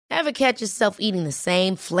Ever catch yourself eating the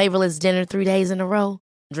same flavorless dinner 3 days in a row?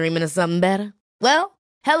 Dreaming of something better? Well,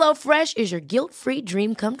 HelloFresh is your guilt-free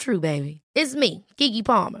dream come true, baby. It's me, Keke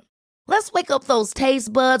Palmer. Let's wake up those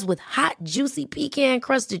taste buds with hot, juicy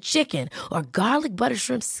pecan-crusted chicken or garlic butter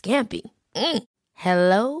shrimp scampi.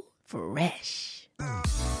 Hello Fresh.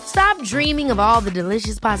 Stop dreaming of all the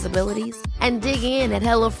delicious possibilities and dig in at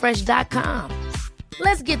HelloFresh.com.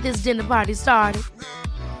 Let's get this dinner party started.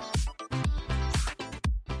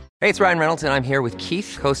 Hey, it's Ryan Reynolds, and I'm here with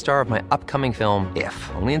Keith, co-star of my upcoming film,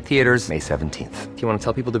 If, only in theaters May 17th. Do you want to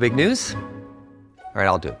tell people the big news? All right,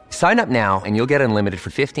 I'll do it. Sign up now and you'll get unlimited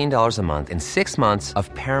for $15 a month and 6 months of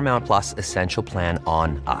Paramount Plus Essential Plan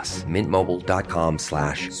on us.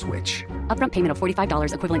 MintMobile.com/switch. Upfront payment of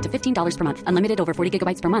 $45 equivalent to $15 per month. Unlimited over 40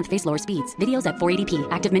 gigabytes per month. Face lower speeds. Videos at 480p.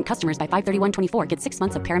 Active Mint customers by 531.24 get 6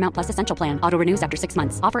 months of Paramount Plus Essential Plan. Auto renews after 6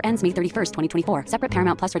 months. Offer ends May 31st, 2024. Separate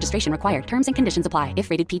Paramount Plus registration required. Terms and conditions apply if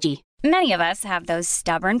rated PG. Many of us have those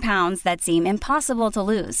stubborn pounds that seem impossible to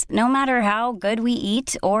lose, no matter how good we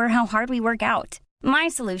eat or how hard we work out. My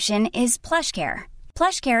solution is PlushCare.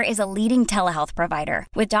 PlushCare is a leading telehealth provider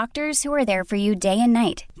with doctors who are there for you day and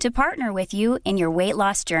night to partner with you in your weight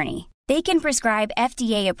loss journey. They can prescribe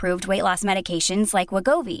FDA-approved weight loss medications like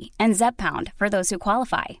Wegovy and Zepbound for those who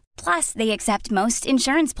qualify. Plus, they accept most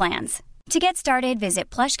insurance plans. To get started,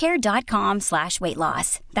 visit plushcare.com/weight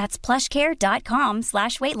loss. That's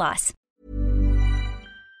plushcare.com/weight loss.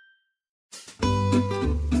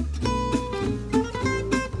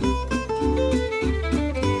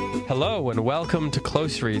 Hello and welcome to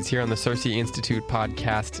Close Reads here on the Cersei Institute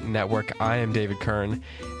Podcast Network. I am David Kern,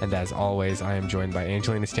 and as always, I am joined by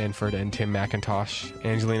Angelina Stanford and Tim McIntosh.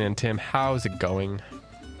 Angelina and Tim, how's it going?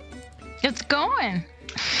 It's going.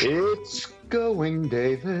 It's going,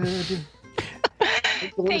 David.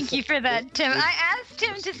 Thank you for that, Tim. I asked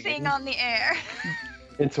him to sing on the air.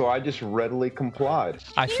 And so I just readily complied.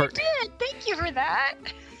 You did. Thank you for that.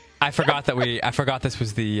 I forgot this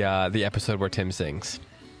was the episode where Tim sings.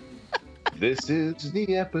 This is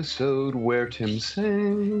the episode where Tim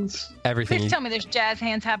sings. Everything. Please tell me there's jazz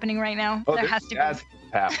hands happening right now. Oh, there has to jazz be.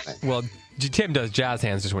 happening. Well, Tim does jazz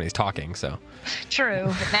hands just when he's talking, so. True,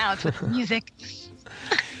 but now it's with music.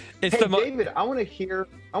 It's hey, David, I want to hear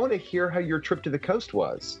how your trip to the coast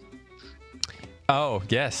was. Oh,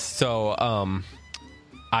 yes. So,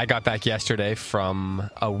 I got back yesterday from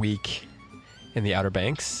a week in the Outer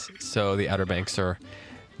Banks. So the Outer Banks are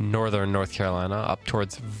northern North Carolina, up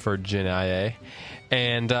towards Virginia,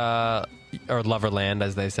 and or Loverland,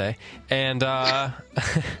 as they say, and and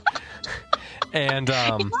You're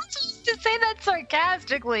not supposed to say that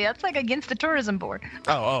sarcastically. That's like against the tourism board.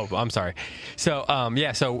 Oh, I'm sorry. So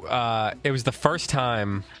it was the first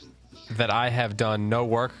time that I have done no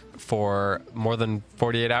work for more than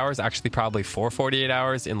 48 hours. Actually, probably for 48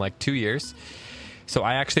 hours in like 2 years. So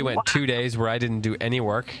I actually went 2 days where I didn't do any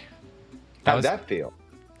work. How did that feel?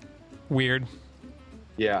 Weird.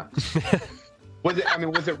 Yeah. Was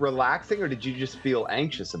it relaxing, or did you just feel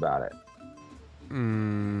anxious about it?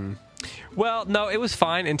 Well, no, it was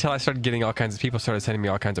fine until I started getting all kinds of people started sending me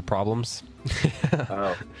all kinds of problems.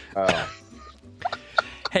 Oh.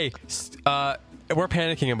 Hey, we're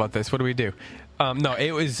panicking about this. What do we do? No,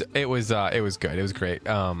 it was good. It was great.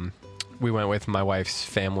 We went with my wife's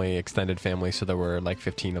family, extended family, so there were like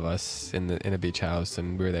 15 of us in a beach house,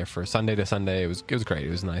 and we were there for Sunday to Sunday. It was great.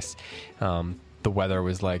 It was nice. The weather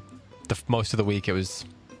was like most of the week it was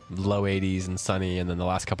low 80s and sunny, and then the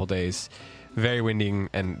last couple days very windy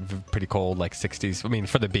and pretty cold, like 60s. I mean,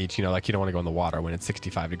 for the beach, like you don't want to go in the water when it's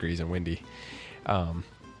 65 degrees and windy.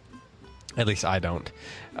 At least I don't.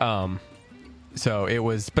 So it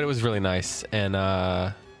was really nice, and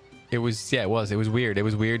it was weird. It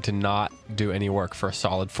was weird to not do any work for a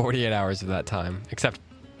solid 48 hours of that time, except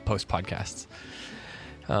post podcasts.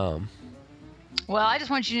 Well, I just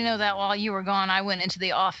want you to know that while you were gone, I went into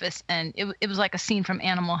the office, and it was like a scene from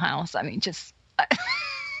Animal House. I mean, just...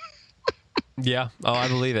 Yeah. Oh, I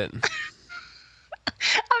believe it. I'm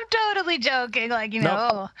totally joking. Like,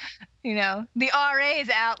 Nope. The RA's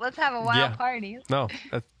out. Let's have a wild party. No,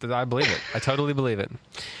 I believe it. I totally believe it.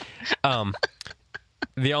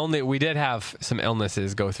 We did have some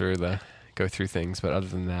illnesses go through things, but other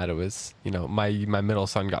than that, it was, my middle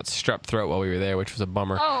son got strep throat while we were there, which was a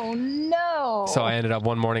bummer. Oh no! So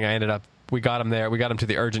one morning we got him there. We got him to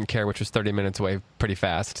the urgent care, which was 30 minutes away, pretty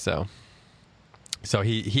fast. So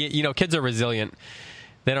he kids are resilient.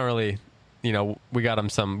 They don't really, we got him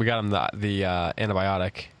the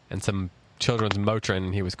antibiotic and some children's Motrin,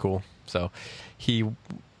 and he was cool. So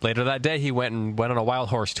later that day, he went on a wild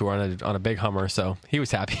horse tour on a big Hummer, so he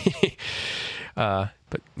was happy.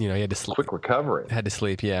 But he had to sleep. Quick recovery. Had to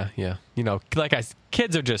sleep. Yeah.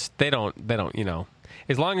 Kids are just they don't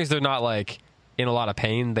as long as they're not like in a lot of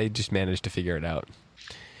pain, they just manage to figure it out.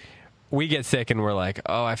 We get sick and we're like,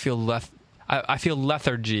 oh, I feel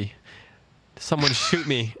lethargy. Someone shoot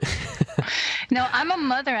me. No, I'm a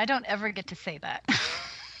mother. I don't ever get to say that.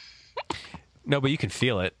 No, but you can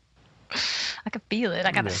feel it. I can feel it.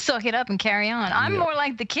 I got to suck it up and carry on. I'm more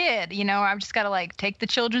like the kid, I've just got to like take the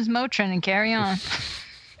children's Motrin and carry on.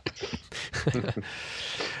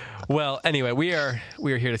 Well, anyway, we are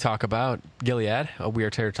here to talk about Gilead. We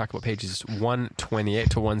are here to talk about pages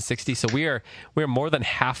 128 to 160. So we are more than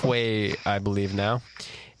halfway, I believe, now.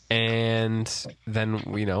 And then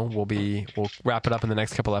we'll wrap it up in the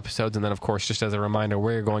next couple episodes, and then of course, just as a reminder,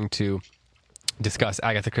 we're going to discuss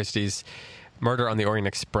Agatha Christie's Murder on the Orient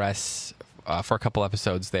Express for a couple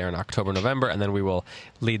episodes there in October, November, and then we will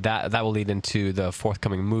lead that will lead into the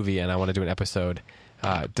forthcoming movie, and I want to do an episode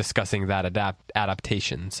discussing that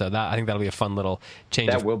adaptation. So I think that'll be a fun little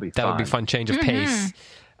change. That would be fun change of pace.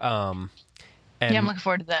 And I'm looking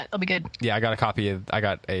forward to that. It'll be good. Yeah, I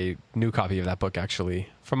got a new copy of that book actually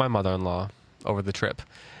from my mother-in-law over the trip.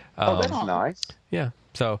 That's nice. Yeah.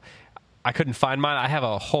 So I couldn't find mine. I have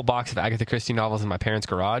a whole box of Agatha Christie novels in my parents'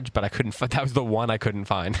 garage, but I couldn't. That was the one I couldn't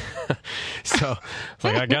find. So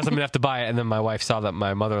I guess I'm gonna have to buy it. And then my wife saw that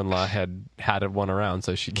my mother-in-law had one around,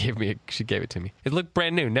 so she gave it to me. It looked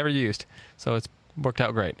brand new, never used, so it's worked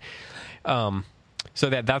out great. So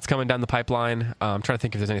that's coming down the pipeline. I'm trying to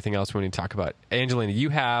think if there's anything else we need to talk about. Angelina, you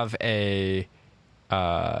have a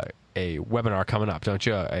webinar coming up, don't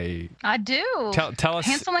you? I do. Tell us.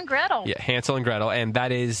 Hansel and Gretel. Yeah, Hansel and Gretel. And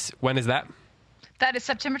when is that? That is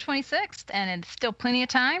September 26th, and it's still plenty of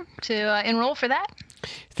time to enroll for that.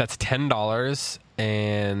 That's $10,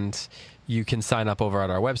 and you can sign up over at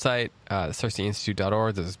our website,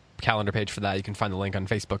 CirceInstitute.org. There's a calendar page for that. You can find the link on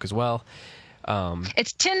Facebook as well.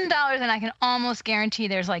 It's $10, and I can almost guarantee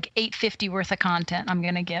there's like $8.50 worth of content I'm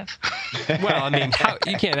going to give. Well, I mean,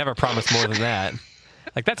 you can't ever promise more than that.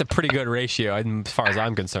 Like, that's a pretty good ratio as far as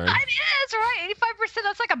I'm concerned. It is, right? 85%,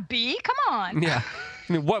 that's like a B? Come on. Yeah.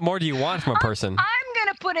 I mean, what more do you want from a person? I'm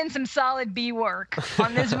going to put in some solid B work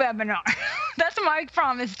on this webinar. That's my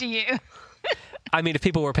promise to you. I mean, if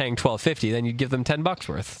people were paying $12.50, then you'd give them $10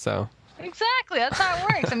 worth, so... Exactly. That's how it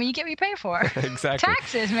works. I mean, you get what you pay for. Exactly.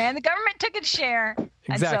 Taxes, man. The government took its share. Exactly.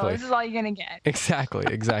 And so this is all you're going to get. Exactly.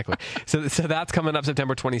 So that's coming up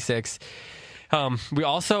September 26th. We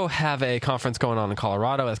also have a conference going on in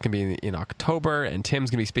Colorado. That's going to be in October, and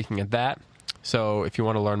Tim's going to be speaking at that. So if you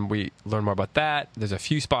want to learn more about that, there's a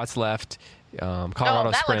few spots left.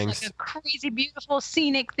 Colorado Springs. Looks like a crazy, beautiful,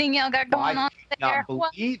 scenic thing y'all got going on there. I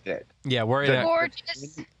cannot believe it. Yeah, we're in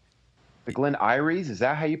gorgeous. The Glen Eyries, is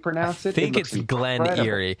that how you pronounce it? I think it's Glen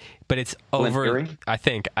Erie, but it's over. Erie? I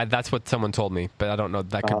think that's what someone told me, but I don't know.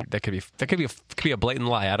 That could be a blatant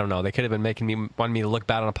lie. I don't know. They could have been wanting me to look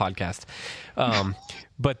bad on a podcast.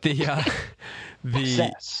 But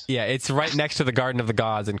it's right next to the Garden of the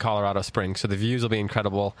Gods in Colorado Springs, so the views will be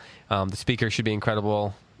incredible. The speakers should be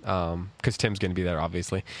incredible. Because Tim's going to be there,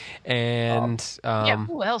 obviously, and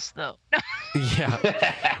who else though? Yeah,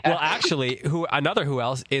 well, actually, who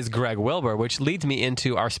else is Greg Wilbur, which leads me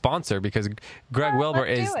into our sponsor, because Greg Wilbur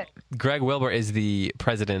is the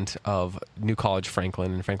president of New College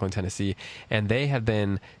Franklin in Franklin, Tennessee, and they have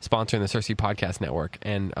been sponsoring the Circe Podcast Network,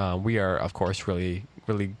 and we are, of course, really,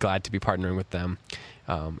 really glad to be partnering with them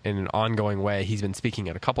in an ongoing way. He's been speaking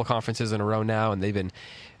at a couple conferences in a row now, and they've been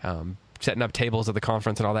setting up tables at the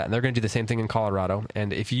conference and all that, and they're going to do the same thing in Colorado.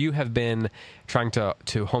 And if you have been trying to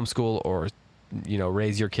homeschool or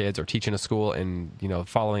raise your kids or teach in a school and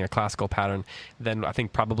following a classical pattern, then I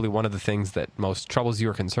think probably one of the things that most troubles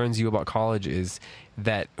you or concerns you about college is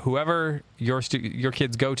that whoever your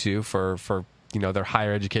kids go to for their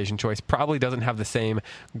higher education choice probably doesn't have the same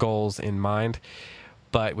goals in mind.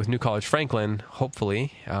 But with New College Franklin,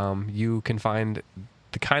 hopefully you can find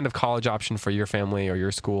the kind of college option for your family or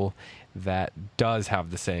your school that does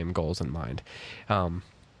have the same goals in mind.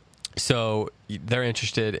 So they're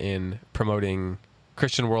interested in promoting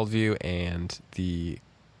Christian worldview and the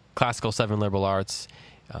classical 7 liberal arts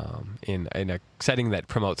in a setting that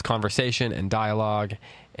promotes conversation and dialogue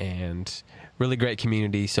and really great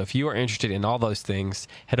community. So if you are interested in all those things,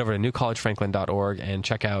 head over to newcollegefranklin.org and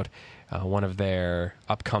check out one of their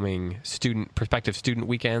upcoming prospective student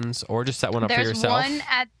weekends, or just set one up for yourself. There's one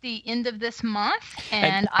at the end of this month,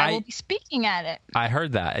 and I will be speaking at it. I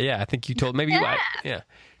heard that. Yeah, I think you told yeah.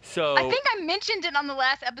 So I think I mentioned it on the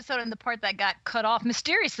last episode, and the part that got cut off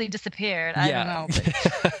mysteriously disappeared. I don't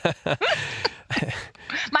know.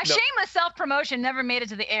 My shameless self-promotion never made it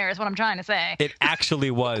to the air is what I'm trying to say. It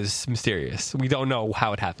actually was mysterious. We don't know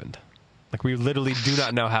how it happened. Like, we literally do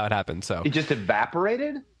not know how it happened. So It just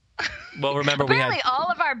evaporated? well, remember Apparently all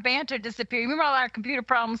of our banter disappeared. Remember all our computer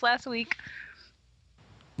problems last week?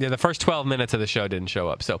 the first 12 minutes of the show didn't show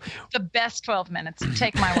up. So The best 12 minutes.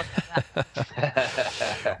 Take my word for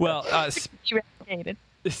that. well, Eradicated.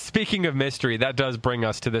 speaking of mystery, that does bring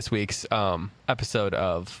us to this week's episode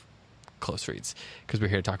of Close Reads, because we're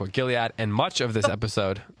here to talk about Gilead, and much of this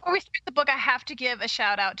episode. Before we start the book, I have to give a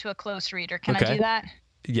shout out to a close reader. Can I Okay. do that?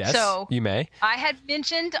 Yes, So- you may. I had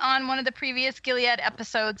mentioned on one of the previous Gilead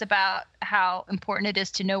episodes about how important it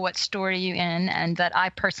is to know what story you're in, and that I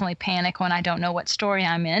personally panic when I don't know what story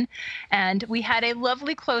I'm in. And we had a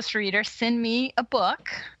lovely close reader send me a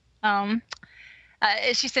book.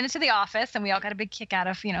 She sent it to the office, and we all got a big kick out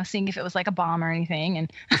of, seeing if it was like a bomb or anything.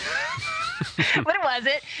 And but it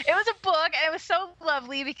wasn't. It was a book, and it was so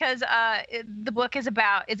lovely because the book is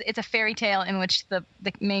about it's a fairy tale in which the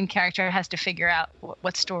main character has to figure out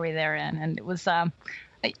what story they're in, and it was.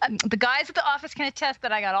 The guys at the office can attest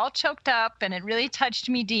that I got all choked up, and it really touched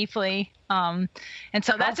me deeply. And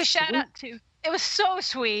so that's a shout out to. It was so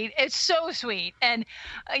sweet. It's so sweet. And,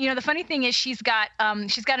 the funny thing is she's got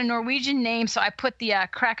a Norwegian name. So I put the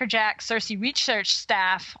Crackerjack Cersei research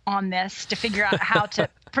staff on this to figure out how to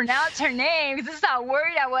pronounce her name, because this is how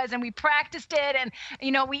worried I was. And we practiced it. And,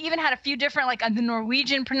 we even had a few different, like the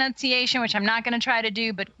Norwegian pronunciation, which I'm not going to try to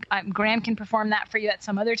do, but Graham can perform that for you at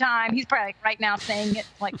some other time. He's probably right now saying it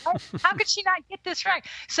like, how could she not get this right?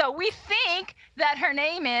 So we think that her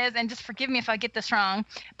name is, and just forgive me if I get this wrong,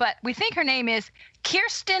 but we think her name is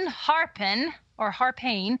Kirsten Harpen or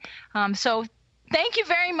Harpain. So thank you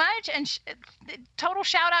very much, and total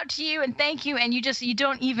shout out to you, and thank you. And you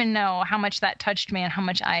don't even know how much that touched me, and how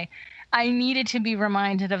much I needed to be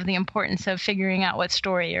reminded of the importance of figuring out what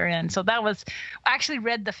story you're in. So I actually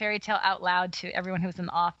read the fairy tale out loud to everyone who was in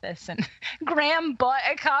the office, and Graham bought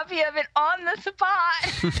a copy of it on the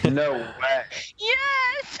spot. No way.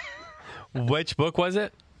 Yes. Which book was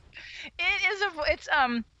it? It's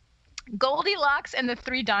Goldilocks and the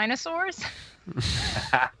Three Dinosaurs.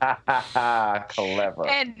 Clever.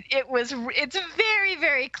 And it's very,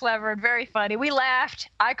 very clever and very funny. We laughed.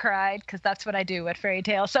 I cried, because that's what I do at fairy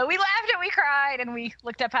tales. So we laughed and we cried, and we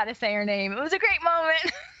looked up how to say her name. It was a great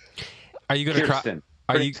moment. Are you going to cry? Kirsten.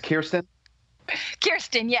 Are you It's Kirsten?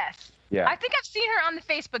 Kirsten, yes. Yeah. I think I've seen her on the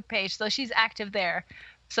Facebook page, so she's active there.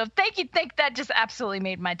 So thank you. That just absolutely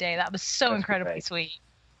made my day. That was so That's incredibly great. sweet.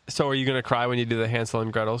 So are you going to cry when you do the Hansel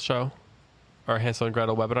and Gretel show? Or Hansel and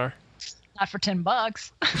Gretel webinar? Not for $10.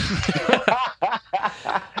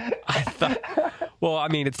 Well, I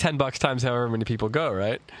mean, it's $10 times however many people go,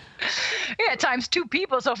 right? Yeah, times 2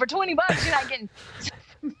 people. So for $20, you're not getting.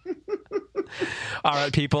 All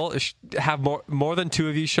right, people, have more than 2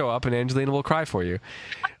 of you show up, and Angelina will cry for you.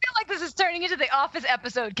 I feel like this is turning into the Office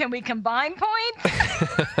episode. Can we combine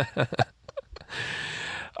points?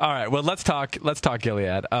 All right, well, let's talk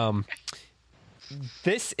Gilead.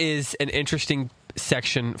 This is an interesting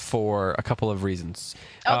section for a couple of reasons.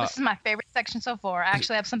 This is my favorite section so far. I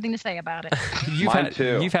actually have something to say about it. Mine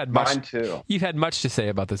too. Mine too. You've had much to say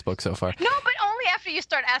about this book so far. No, but only after you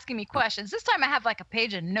start asking me questions. This time I have like a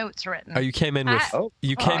page of notes written. Oh, you came in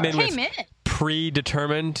with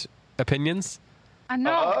predetermined opinions? I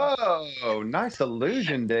know. Oh, nice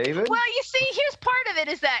illusion, David. Well, you see, here's part of it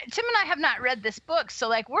is that Tim and I have not read this book. So,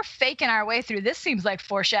 we're faking our way through. This seems like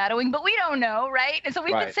foreshadowing, but we don't know, right? And so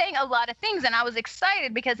we've been saying a lot of things, and I was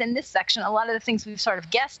excited because in this section, a lot of the things we've sort of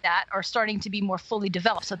guessed at are starting to be more fully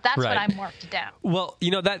developed. So that's what I marked down. Well,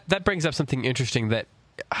 that brings up something interesting that,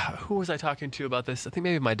 who was I talking to about this? I think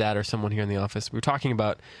maybe my dad or someone here in the office. We were talking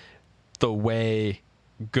about the way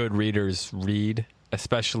good readers read,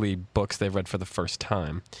 especially books they've read for the first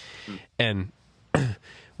time. And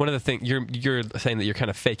one of the things you're saying that you're kind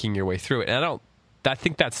of faking your way through it. And I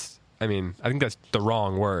think that's the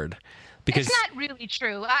wrong word, because it's not really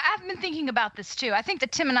true. I've been thinking about this too. I think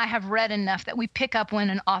that Tim and I have read enough that we pick up when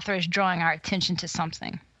an author is drawing our attention to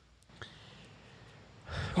something.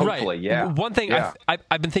 Hopefully, yeah. One thing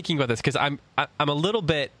I've been thinking about this, because I'm a little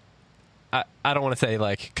bit, I don't want to say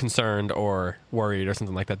like concerned or worried or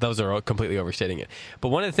something like that. Those are completely overstating it. But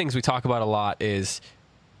one of the things we talk about a lot is,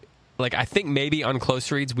 like, I think maybe on Close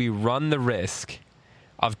Reads we run the risk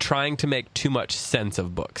of trying to make too much sense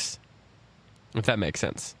of books. If that makes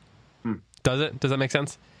sense. Does it? Does that make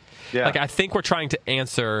sense? Yeah. Like, I think we're trying to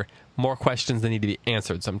answer more questions than need to be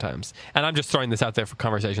answered sometimes. And I'm just throwing this out there for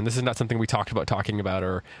conversation. This is not something we talked about talking about,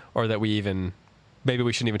 or that we even, maybe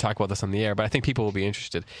we shouldn't even talk about this on the air, but I think people will be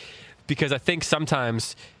interested. Because I think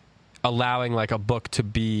sometimes allowing like a book to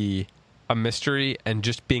be a mystery and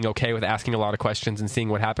just being okay with asking a lot of questions and seeing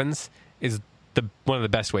what happens is one of the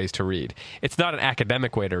best ways to read. It's not an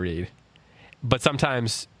academic way to read, but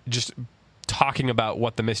sometimes just talking about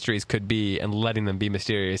what the mysteries could be and letting them be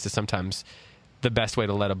mysterious is sometimes the best way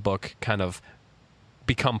to let a book kind of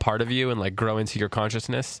become part of you and like grow into your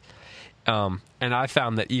consciousness. And I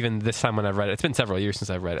found that even this time when I've read it, it's been several years since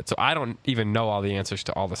I've read it, so I don't even know all the answers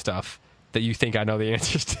to all the stuff that you think I know the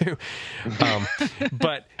answers to.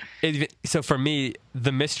 But so for me,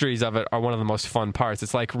 the mysteries of it are one of the most fun parts.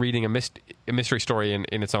 It's like reading a mystery story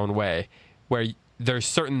in its own way, where there's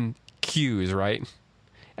certain cues, right?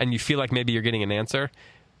 And you feel like maybe you're getting an answer.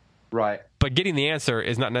 Right. But getting the answer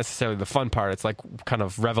is not necessarily the fun part. It's like kind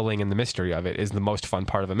of reveling in the mystery of it is the most fun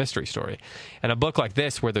part of a mystery story. And a book like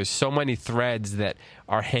this, where there's so many threads that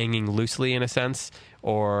are hanging loosely in a sense,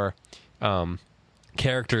 or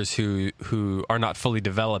characters who are not fully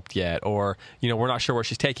developed yet, or, you know, we're not sure where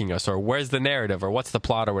she's taking us, or where's the narrative, or what's the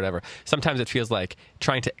plot, or whatever. Sometimes it feels like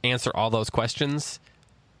trying to answer all those questions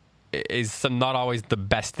is not always the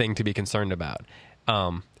best thing to be concerned about.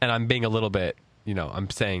 And I'm being a little bit, you know, I'm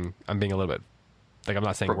being a little bit, like, I'm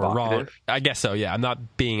not saying we're wrong. I guess so, yeah. I'm not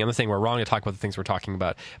saying we're wrong to talk about the things we're talking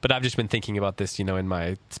about, but I've just been thinking about this, you know, in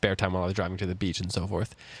my spare time while I was driving to the beach and so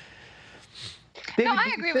forth. No,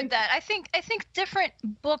 I agree with that. I think different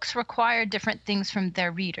books require different things from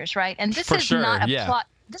their readers, right? And this is not a plot.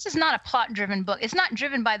 This is not a plot-driven book. It's not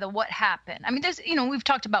driven by the what happened. I mean, there's, you know, we've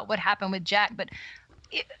talked about what happened with Jack, but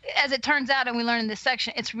as it turns out, and we learn in this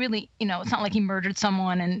section, it's really, you know, it's not like he murdered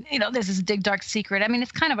someone and, you know, there's this big dark secret. I mean,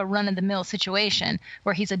 it's kind of a run-of-the-mill situation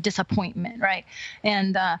where he's a disappointment, right?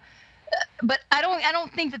 And but I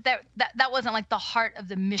don't think that wasn't like the heart of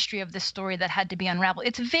the mystery of this story that had to be unraveled.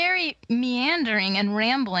 It's very meandering and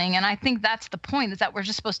rambling, and I think that's the point, is that we're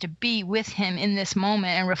just supposed to be with him in this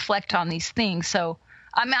moment and reflect on these things. So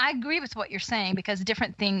I mean, I agree with what you're saying, because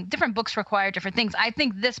different books require different things. I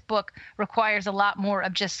think this book requires a lot more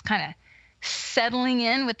of just kind of settling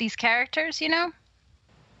in with these characters, you know?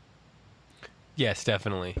 Yes,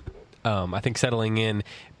 definitely. I think settling in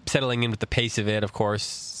with the pace of it, of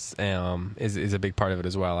course, is a big part of it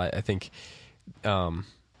as well. I think that's an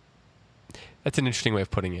interesting way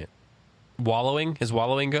of putting it. Is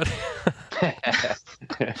wallowing good?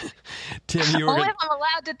 Tim, you were only if I'm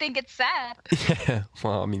allowed to think it's sad. Yeah,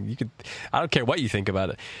 well, I mean, you could. I don't care what you think about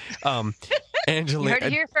it. Angelina, you heard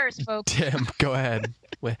it here first, folks. Tim, go ahead.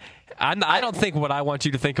 I don't think what I want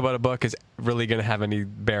you to think about a book is really going to have any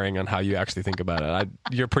bearing on how you actually think about it.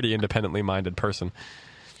 You're a pretty independently minded person.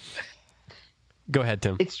 Go ahead,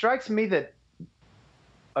 Tim. It strikes me that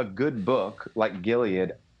a good book like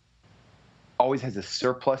Gilead always has a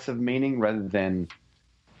surplus of meaning rather than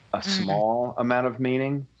a small amount of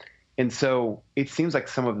meaning. And so it seems like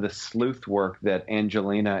some of the sleuth work that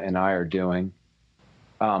Angelina and I are doing,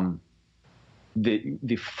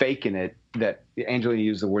 the faking it, that Angelina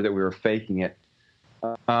used the word that we were faking it,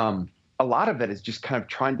 a lot of it is just kind of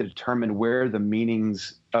trying to determine where the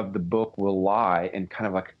meanings of the book will lie, and kind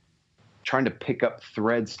of like trying to pick up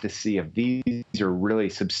threads to see if these are really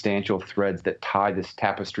substantial threads that tie this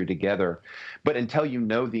tapestry together. But until you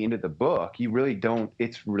know the end of the book, you really don't.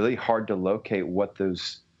 It's really hard to locate what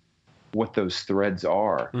those threads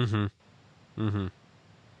are. Mm-hmm. Mm-hmm.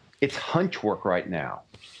 It's hunch work right now.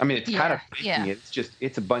 I mean, it's kind of faking it. It's just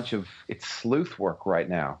it's sleuth work right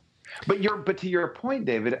now. But to your point,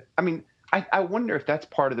 David, I mean, I wonder if that's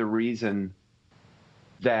part of the reason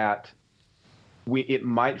that it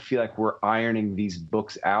might feel like we're ironing these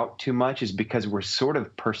books out too much, is because we're sort of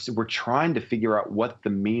we're trying to figure out what the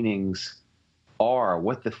meanings are,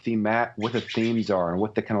 what the themes are, and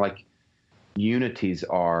what the kind of like unities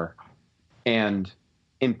are. And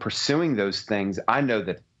in pursuing those things, I know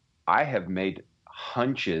that I have made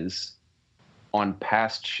hunches on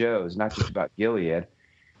past shows, not just about Gilead,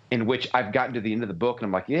 in which I've gotten to the end of the book and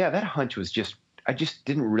I'm like, yeah, that hunch was I just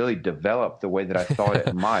didn't really develop the way that I thought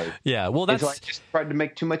it might. Yeah, well, so I just tried to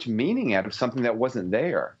make too much meaning out of something that wasn't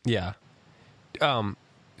there. Yeah.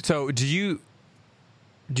 So do you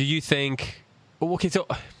think? Okay, so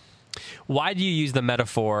why do you use the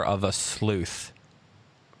metaphor of a sleuth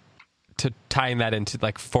to tying that into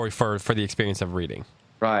like for the experience of reading?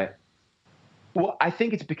 Right. Well, I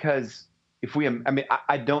think it's because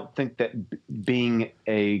I don't think that being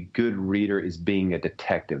a good reader is being a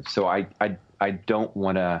detective. So I don't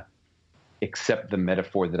want to accept the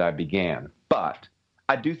metaphor that I began. But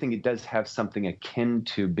I do think it does have something akin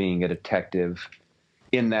to being a detective,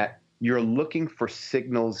 in that you're looking for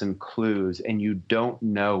signals and clues and you don't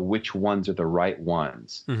know which ones are the right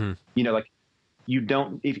ones. Mm-hmm. You know, like you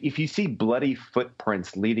don't, if you see bloody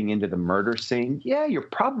footprints leading into the murder scene, yeah, you're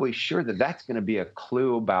probably sure that that's going to be a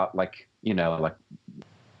clue about like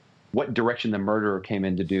what direction the murderer came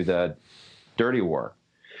in to do the dirty work.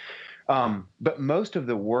 But most of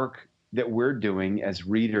the work that we're doing as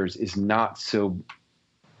readers is not so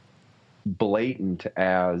blatant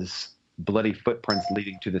as bloody footprints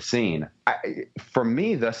leading to the scene. For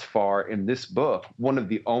me, thus far in this book, one of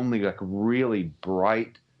the only like really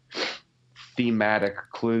bright thematic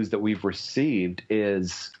clues that we've received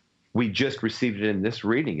is we just received it in this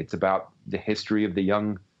reading. It's about the history of the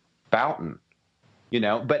young Boughton,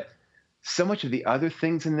 but so much of the other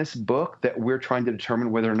things in this book that we're trying to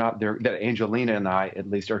determine whether or not that Angelina and I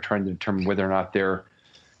at least are trying to determine whether or not they're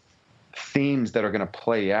themes that are going to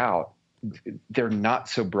play out, they're not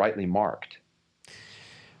so brightly marked.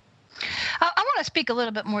 I want to speak a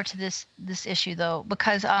little bit more to this issue, though,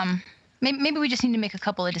 because maybe we just need to make a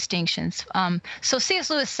couple of distinctions. So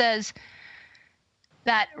C.S. Lewis says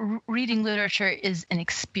that reading literature is an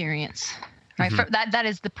experience. Right? Mm-hmm. That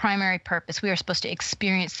is the primary purpose. We are supposed to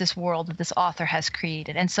experience this world that this author has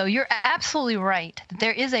created. And so you're absolutely right.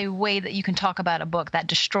 There is a way that you can talk about a book that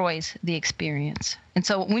destroys the experience. And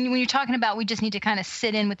so when you're talking about we just need to kind of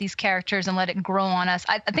sit in with these characters and let it grow on us,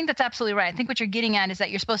 I think that's absolutely right. I think what you're getting at is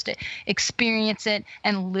that you're supposed to experience it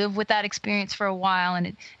and live with that experience for a while,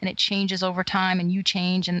 and it changes over time, and you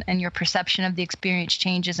change, and your perception of the experience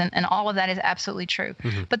changes, and all of that is absolutely true.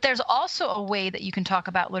 Mm-hmm. But there's also a way that you can talk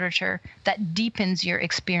about literature that deepens your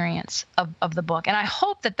experience of the book. And I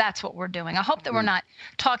hope that that's what we're doing. I hope that we're not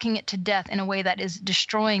talking it to death in a way that is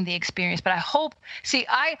destroying the experience. But I hope,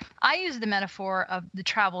 I use the metaphor of the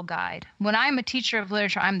travel guide. When I'm a teacher of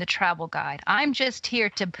literature, I'm the travel guide. I'm just here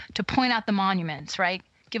to point out the monuments, right?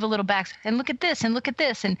 Give a little back and look at this and look at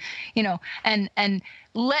this, and and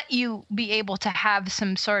let you be able to have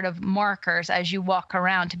some sort of markers as you walk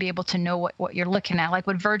around to be able to know what you're looking at, like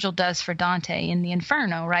what Virgil does for Dante in the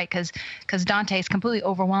Inferno, right? Because Dante is completely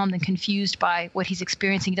overwhelmed and confused by what he's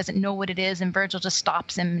experiencing. He doesn't know what it is, and Virgil just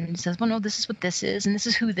stops him and says, well, no, this is what this is, and this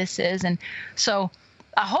is who this is. And so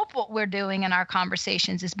I hope what we're doing in our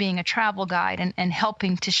conversations is being a travel guide and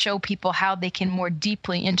helping to show people how they can more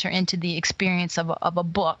deeply enter into the experience of a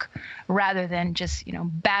book, rather than just,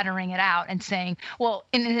 battering it out and saying, well,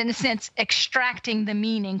 in a sense, extracting the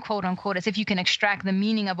meaning, quote unquote, as if you can extract the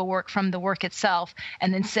meaning of a work from the work itself,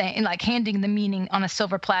 and then saying, like, handing the meaning on a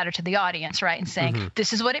silver platter to the audience, right? And saying,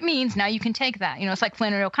 this is what it means. Now you can take that. It's like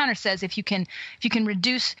Flannery O'Connor says, if you can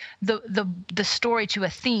reduce the story to a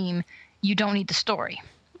theme, you don't need the story.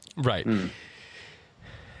 Right.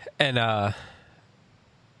 And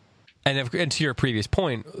to your previous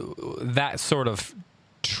point, that sort of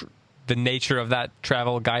the nature of that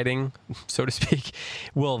travel guiding, so to speak,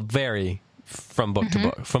 will vary from book to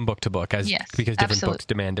book, because different absolutely. Books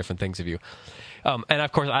demand different things of you. And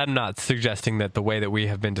of course, I'm not suggesting that the way that we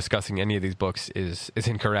have been discussing any of these books is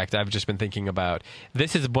incorrect. I've just been thinking about,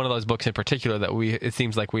 this is one of those books in particular that it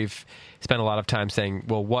seems like we've spent a lot of time saying,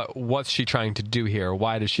 well, what's she trying to do here?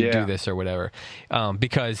 Why does she do this or whatever?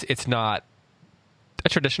 Because it's not a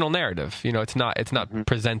traditional narrative. It's not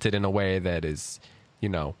presented in a way that is,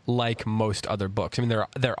 like most other books. I mean,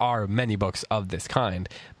 there are many books of this kind,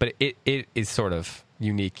 but it is sort of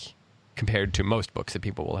unique compared to most books that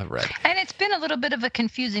people will have read. And it's been a little bit of a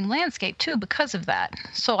confusing landscape, too, because of that.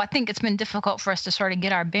 So I think it's been difficult for us to sort of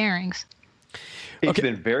get our bearings. It's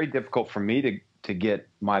been very difficult for me to get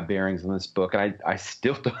my bearings in this book, and I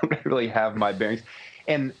still don't really have my bearings.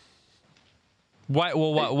 And why?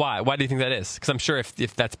 Well, why? Why do you think that is? Because I'm sure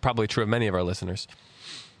if that's probably true of many of our listeners,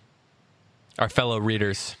 our fellow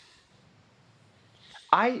readers.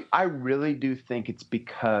 I really do think it's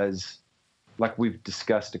because, like we've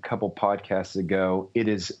discussed a couple podcasts ago, it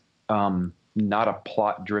is not a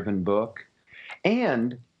plot-driven book.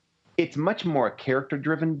 And it's much more a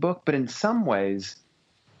character-driven book, but in some ways,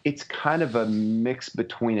 it's kind of a mix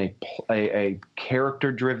between a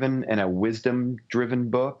character-driven and a wisdom-driven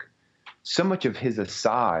book. So much of his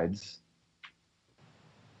asides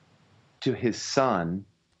to his son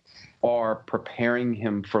are preparing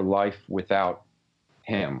him for life without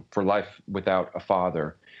him, for life without a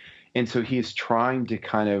father. And so he is trying to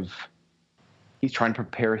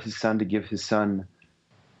prepare his son to give his son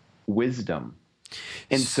wisdom.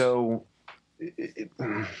 And so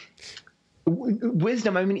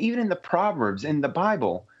wisdom, I mean, even in the Proverbs, in the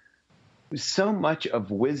Bible, so much of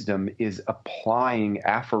wisdom is applying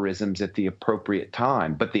aphorisms at the appropriate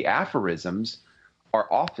time. But the aphorisms are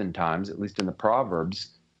oftentimes, at least in the Proverbs,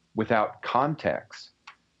 without context.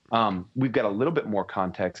 We've got a little bit more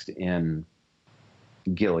context in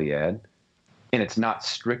Gilead, and it's not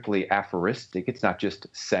strictly aphoristic. It's not just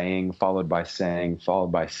saying followed by saying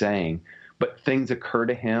followed by saying, but things occur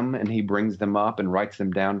to him and he brings them up and writes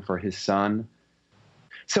them down for his son.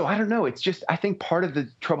 So I don't know. It's just, I think part of the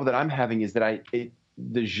trouble that I'm having is that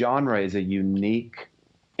the genre is a unique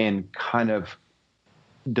and kind of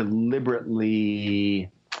deliberately,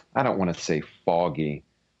 I don't want to say foggy,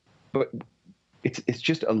 but it's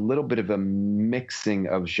just a little bit of a mixing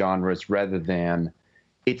of genres rather than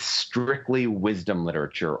it's strictly wisdom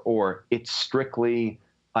literature or it's strictly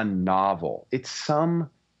a novel. It's some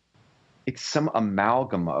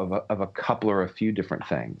amalgam of a couple or a few different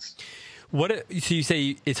things. So you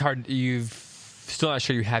say it's hard. You've still not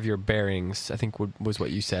sure you have your bearings, I think was what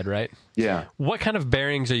you said, right? Yeah. What kind of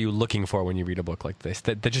bearings are you looking for when you read a book like this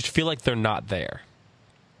that just feel like they're not there?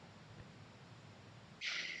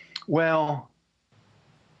 Well,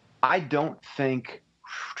 I don't think.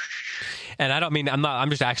 And I don't mean, I'm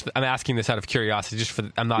asking this out of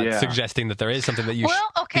curiosity, I'm not suggesting that there is something that you're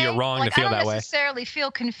wrong to feel that way. I don't necessarily feel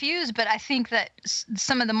confused, but I think that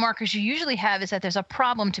some of the markers you usually have is that there's a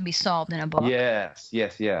problem to be solved in a book. Yes.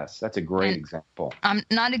 That's a great example. I'm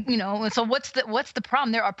not, so what's the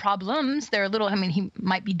problem? There are problems. There are he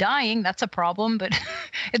might be dying. That's a problem, but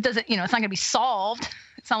it doesn't, it's not going to be solved.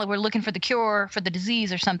 It's not like we're looking for the cure for the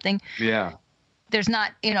disease or something. Yeah. There's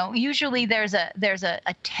not, usually there's a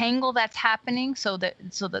tangle that's happening. So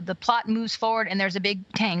the plot moves forward and there's a big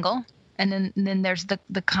tangle. And then there's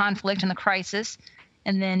the conflict and the crisis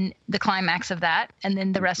and then the climax of that. And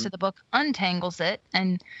then the rest of the book untangles it.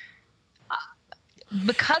 And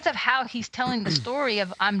because of how he's telling the story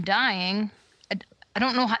of I'm dying, I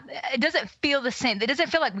don't know how, it doesn't feel the same. It doesn't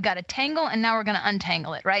feel like we got a tangle and now we're going to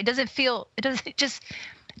untangle it, right? It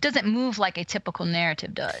doesn't move like a typical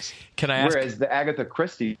narrative does. Can I ask? Whereas the Agatha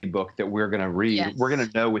Christie book that we're going to read, we're going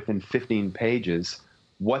to know within 15 pages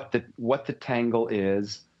what the tangle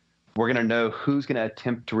is. We're going to know who's going to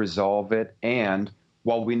attempt to resolve it, and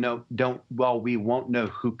while we won't know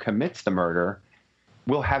who commits the murder,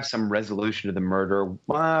 we'll have some resolution to the murder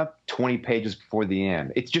 20 pages before the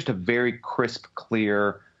end. It's just a very crisp,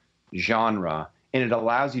 clear genre, and it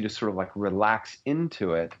allows you to sort of like relax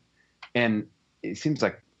into it. And it seems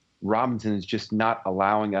like Robinson is just not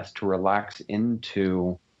allowing us to relax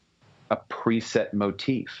into a preset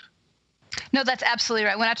motif. No, that's absolutely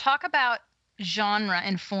right. When I talk about genre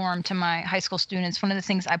and form to my high school students, one of the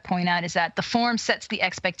things I point out is that the form sets the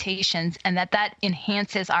expectations and that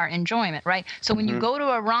enhances our enjoyment, right? So when you go to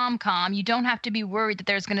a rom-com, you don't have to be worried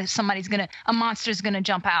that a monster's going to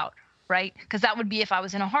jump out, right? Because that would be if I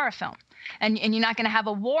was in a horror film. And you're not going to have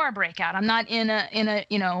a war breakout. I'm not in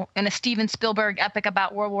a Steven Spielberg epic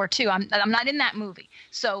about World War II. I'm not in that movie.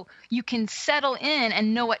 So you can settle in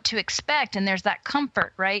and know what to expect, and there's that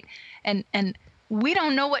comfort, right? And we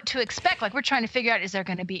don't know what to expect. Like, we're trying to figure out, is there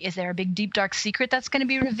a big deep dark secret that's going to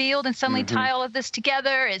be revealed and suddenly tie all of this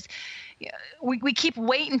together? We keep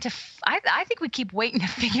waiting I think we keep waiting to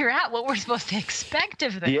figure out what we're supposed to expect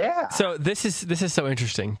of this. Yeah. So this is so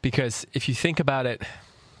interesting because if you think about it,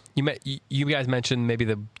 you guys mentioned maybe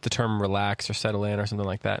the term relax or settle in or something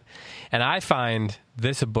like that. And I find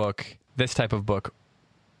this type of book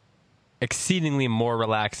exceedingly more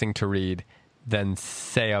relaxing to read than,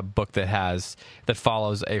 say, a book that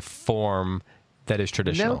follows a form that is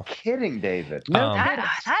traditional. No kidding, David.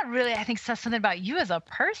 That really, I think, says something about you as a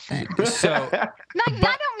person. So, I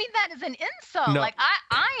don't mean that as an insult. No. Like,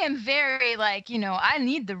 I am very, I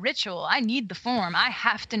need the ritual. I need the form. I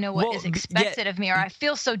have to know what is expected of me, or I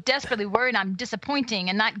feel so desperately worried I'm disappointing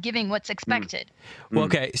and not giving what's expected. Well,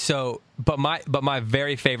 okay, so, but my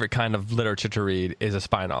very favorite kind of literature to read is a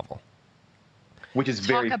spy novel. Which is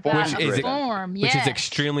very form, which is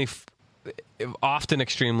extremely, often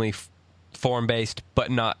extremely form-based, but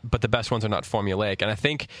the best ones are not formulaic. And I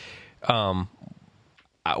think one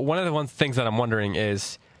of the things that I'm wondering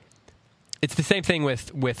is, it's the same thing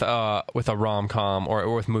with a rom-com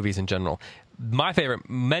or with movies in general.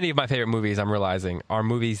 Many of my favorite movies, I'm realizing, are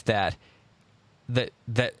movies that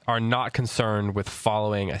are not concerned with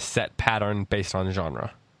following a set pattern based on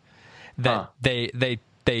genre. That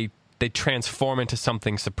they transform into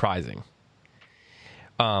something surprising.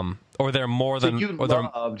 Or they're more than. So you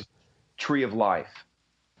loved Tree of Life.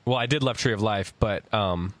 Well, I did love Tree of Life, but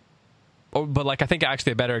I think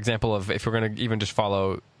actually a better example of, if we're going to even just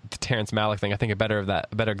follow the Terrence Malick thing, I think a better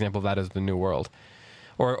example of that is The New World,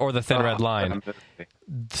 or The Thin Red Line.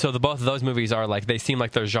 So both of those movies are they seem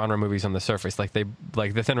like they're genre movies on the surface. Like The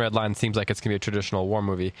Thin Red Line seems like it's going to be a traditional war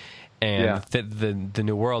movie, and the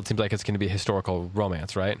New World seems like it's going to be a historical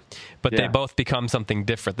romance, right? But they both become something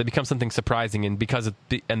different. They become something surprising, and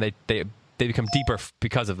they become deeper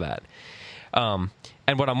because of that. And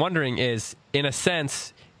what I'm wondering is, in a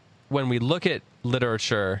sense, when we look at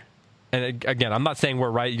literature, and again, I'm not saying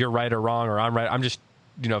we're right, you're right or wrong, or I'm right. I'm just,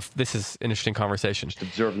 this is an interesting conversation. Just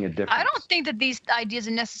observing a difference. I don't think that these ideas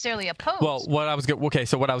are necessarily opposed. Well, what I was going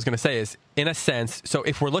to say is, in a sense, so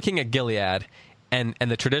if we're looking at Gilead, and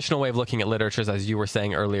the traditional way of looking at literature, as you were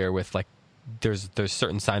saying earlier, with like there's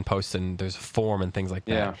certain signposts and there's form and things like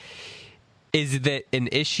that. Yeah. Is that an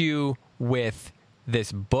issue with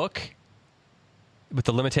this book, with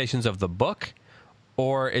the limitations of the book,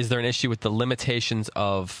 or is there an issue with the limitations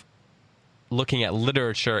of looking at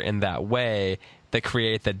literature in that way that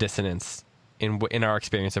create the dissonance in our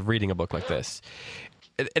experience of reading a book like this?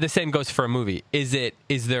 The same goes for a movie. Why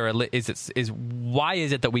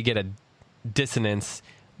is it that we get a dissonance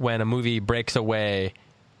when a movie breaks away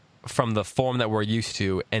from the form that we're used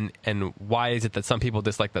to, and why is it that some people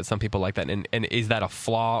dislike that, some people like that, and is that a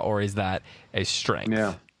flaw or is that a strength?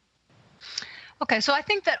 Yeah. Okay, so I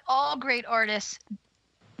think that all great artists,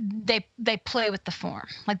 they play with the form.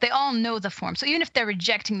 Like, they all know the form. So even if they're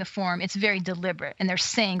rejecting the form, it's very deliberate, and they're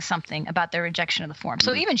saying something about their rejection of the form.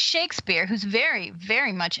 So even Shakespeare, who's very,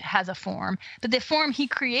 very much has a form, but the form he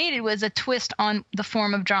created was a twist on the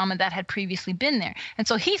form of drama that had previously been there. And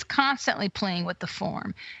so he's constantly playing with the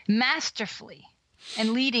form masterfully and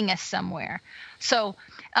leading us somewhere. So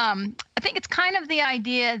I think it's kind of the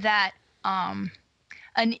idea that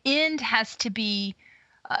an end has to be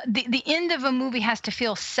the end of a movie has to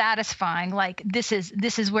feel satisfying, like this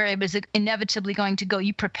is where it was inevitably going to go.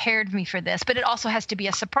 You prepared me for this, but it also has to be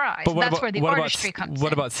a surprise. That's where the artistry comes in.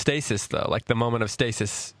 What about stasis, though? Like the moment of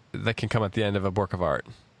stasis that can come at the end of a work of art?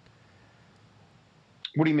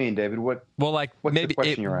 What do you mean, David? What's maybe the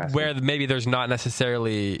question you're asking? Where maybe there's not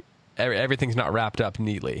necessarily everything's not wrapped up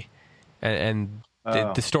neatly, and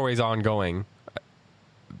the story's ongoing.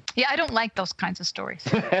 Yeah, I don't like those kinds of stories.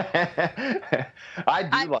 I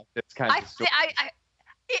do like this kind of story.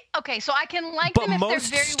 Okay, so I can like them if they're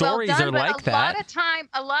very stories well done, are but like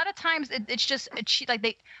a lot of times it's just like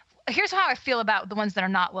they. Here's how I feel about the ones that are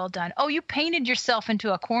not well done. Oh, you painted yourself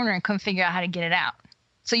into a corner and couldn't figure out how to get it out.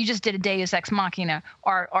 So you just did a Deus Ex Machina,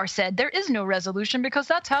 or said there is no resolution because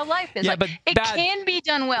that's how life is. Yeah, but it can be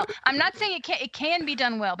done well. I'm not saying it can't. It can be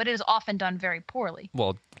done well, but it is often done very poorly.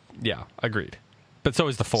 Well, yeah, agreed. But so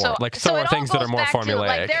is the form. So are things that are more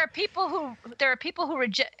formulaic. There are people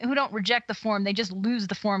who don't reject the form. They just lose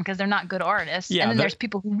the form because they're not good artists. Yeah, and then there's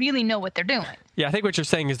people who really know what they're doing. Yeah, I think what you're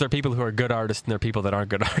saying is there are people who are good artists and there are people that aren't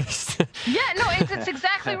good artists. Yeah, no, it's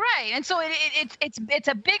exactly right. And so it's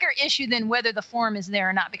a bigger issue than whether the form is there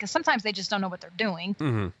or not, because sometimes they just don't know what they're doing.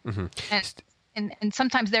 Mm-hmm, mm-hmm. And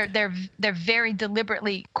sometimes they're very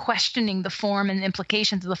deliberately questioning the form and the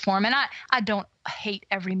implications of the form. And I don't hate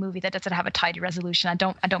every movie that doesn't have a tidy resolution. I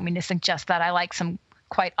don't mean to suggest that. I like some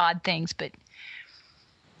quite odd things, but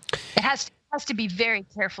it has to be very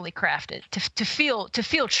carefully crafted to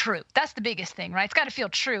feel true. That's the biggest thing, right? It's got to feel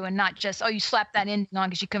true and not just, you slapped that ending on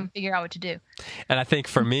because you couldn't figure out what to do. And I think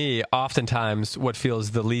for me, oftentimes what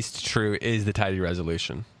feels the least true is the tidy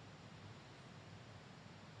resolution.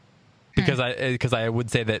 Because I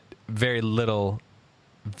would say that very little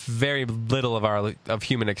of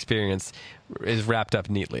human experience is wrapped up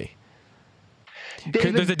neatly.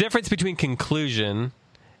 There's a difference between conclusion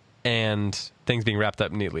and things being wrapped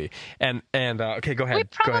up neatly. And okay, go ahead. We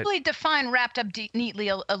probably define wrapped up neatly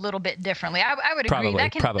a little bit differently. I would agree.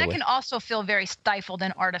 That can also feel very stifled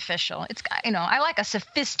and artificial. It's I like a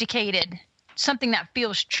sophisticated, something that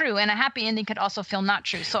feels true, and a happy ending could also feel not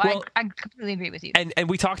true. So I completely agree with you. And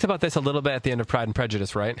we talked about this a little bit at the end of Pride and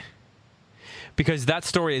Prejudice, right? Because that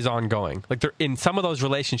story is ongoing. Like in some of those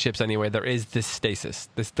relationships, anyway, there is this stasis,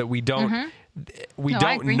 that we don't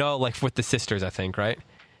know. Like with the sisters, I think, right?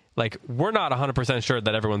 Like we're not 100% sure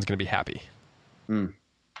that everyone's going to be happy. Mm.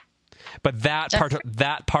 But that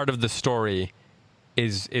part of the story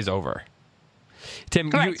is over. Tim,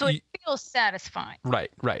 right, so it feels satisfying.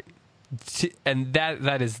 Right. And that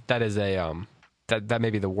may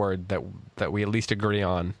be the word that we at least agree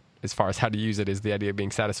on as far as how to use it, is the idea of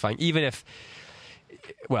being satisfying, even if,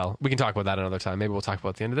 well, we can talk about that another time. Maybe we'll talk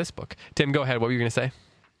about the end of this book. Tim, go ahead. What were you going to say?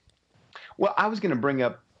 Well, I was going to bring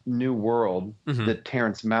up New World, the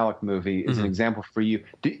Terrence Malick movie, is an example for you.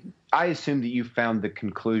 I assume that you found the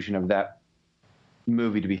conclusion of that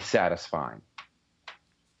movie to be satisfying.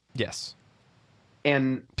 Yes.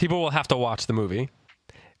 And people will have to watch the movie,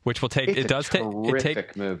 which will take. It does take.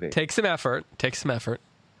 Movie. Takes some effort.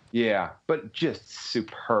 Yeah, but just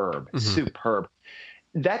superb. Superb.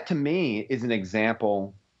 That to me is an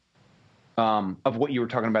example of what you were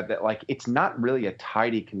talking about, that like it's not really a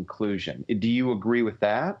tidy conclusion. Do you agree with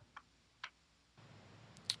that?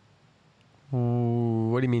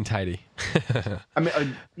 What do you mean tidy? I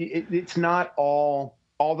mean, it's not all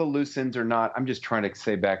the loose ends are not. I'm just trying to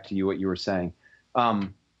say back to you what you were saying.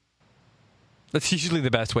 That's usually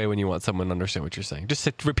the best way when you want someone to understand what you're saying. Just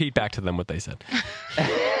repeat back to them what they said.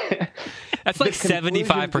 That's like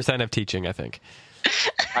 75% of teaching, I think.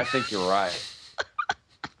 I think you're right.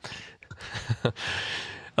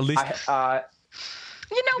 At least...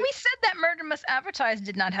 we said that Murder Must Advertise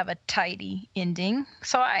did not have a tidy ending,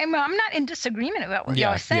 so I'm not in disagreement about what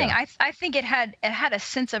y'all are saying. Yeah. I think it had a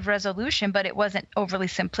sense of resolution, but it wasn't overly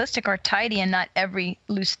simplistic or tidy, and not every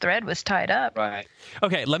loose thread was tied up. Right.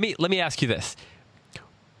 Okay, let me ask you this: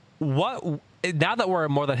 now that we're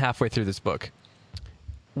more than halfway through this book,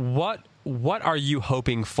 what are you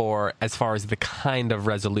hoping for as far as the kind of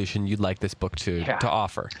resolution you'd like this book to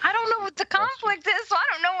offer? I don't know what the conflict is, so I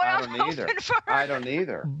don't know what I'm hoping for. I don't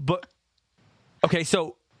either. But okay,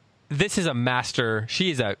 so this is a master.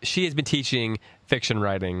 She has been teaching fiction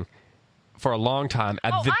writing for a long time. I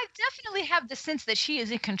definitely have the sense that she is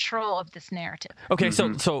in control of this narrative. Okay,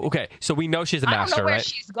 mm-hmm. so we know she's a master, right? I don't know where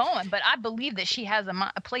she's going, but I believe that she has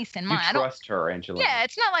a place in mind. You trust her, Angelina. Yeah,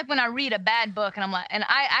 it's not like when I read a bad book and I'm like, and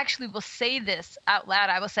I actually will say this out loud.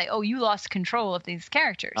 I will say, "Oh, you lost control of these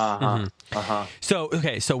characters."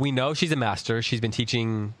 So we know she's a master. She's been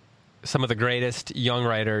teaching some of the greatest young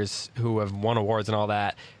writers who have won awards and all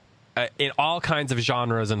that in all kinds of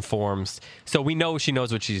genres and forms. So we know she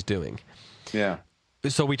knows what she's doing. Yeah.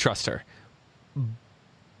 So we trust her.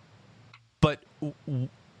 But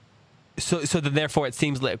so then therefore it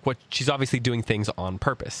seems like she's obviously doing things on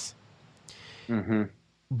purpose. Mm-hmm.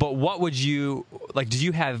 But what would you like? Do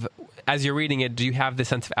you have, as you're reading it, do you have the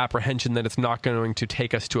sense of apprehension that it's not going to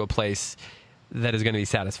take us to a place that is going to be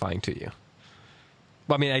satisfying to you?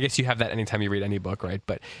 Well, I mean, I guess you have that anytime you read any book, right?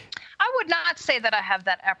 But I would not say that I have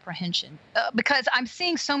that apprehension because I'm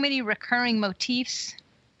seeing so many recurring motifs.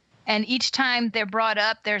 And each time they're brought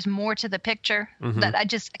up, there's more to the picture that I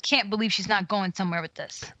can't believe she's not going somewhere with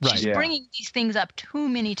this. Right, she's bringing these things up too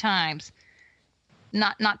many times,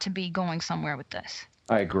 not to be going somewhere with this.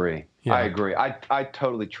 I agree. Yeah. I agree. I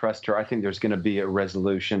totally trust her. I think there's going to be a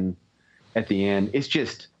resolution at the end. It's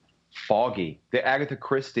just foggy. The Agatha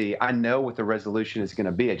Christie, I know what the resolution is going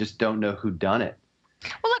to be. I just don't know who done it.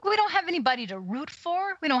 Well, look, we don't have anybody to root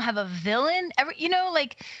for. We don't have a villain.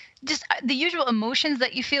 Just the usual emotions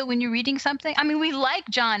that you feel when you're reading something. I mean, we like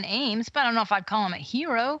John Ames, but I don't know if I'd call him a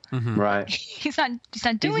hero. Mm-hmm. Right. He's not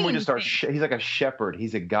doing anything. He's like a shepherd.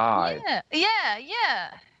 He's a guide. Yeah.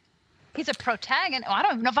 He's a protagonist. I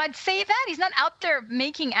don't know if I'd say that. He's not out there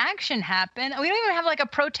making action happen. We don't even have like a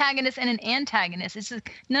protagonist and an antagonist. It's just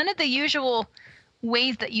none of the usual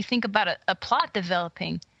ways that you think about a plot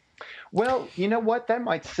developing. Well, you know what? That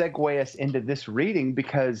might segue us into this reading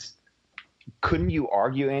because couldn't you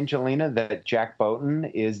argue, Angelina, that Jack Boughton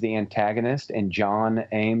is the antagonist and John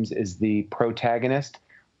Ames is the protagonist,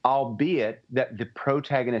 albeit that the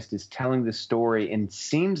protagonist is telling the story and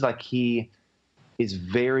seems like he is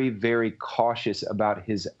very, very cautious about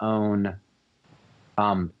his own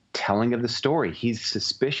telling of the story. He's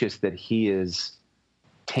suspicious that he is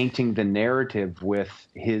tainting the narrative with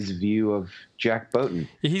his view of Jack Boughton.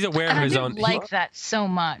 He's aware of his own. That so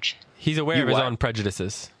much. He's aware of his own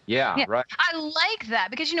prejudices. Yeah, right. I like that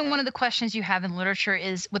because, one of the questions you have in literature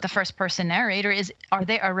is with the first person narrator is, are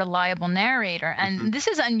they a reliable narrator? And this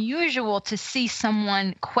is unusual to see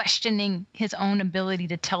someone questioning his own ability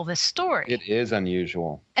to tell this story. It is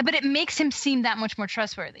unusual. But it makes him seem that much more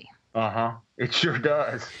trustworthy. It sure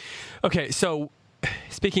does. Okay, so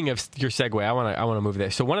speaking of your segue, I want to move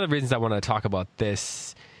there. So one of the reasons I want to talk about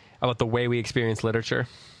this, about the way we experience literature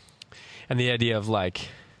and the idea of like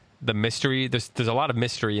the mystery. There's a lot of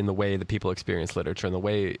mystery in the way that people experience literature and the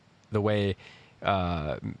way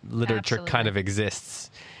literature kind of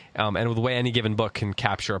exists, and the way any given book can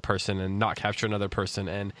capture a person and not capture another person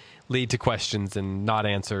and lead to questions and not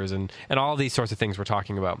answers and all these sorts of things we're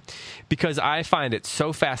talking about. Because I find it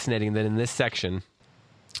so fascinating that in this section,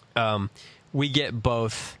 we get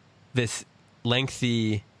both this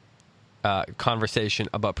lengthy conversation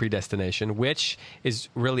about predestination, which is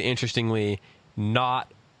really interestingly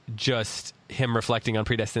not just him reflecting on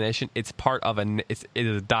predestination. It's part of it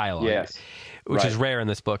is a dialogue, which is rare in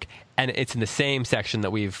this book, and it's in the same section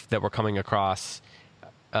that we're coming across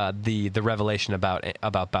the revelation about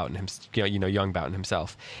Boughton, young Boughton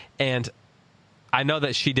himself. And I know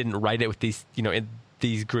that she didn't write it with these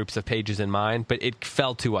these groups of pages in mind, but it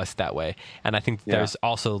felt to us that way, and I think there's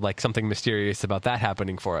also like something mysterious about that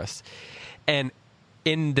happening for us. And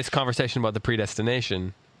in this conversation about the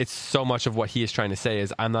predestination, it's so much of what he is trying to say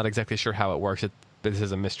is, I'm not exactly sure how it works. This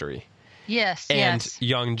is a mystery. Yes. And yes.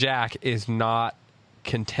 young Jack is not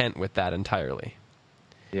content with that entirely.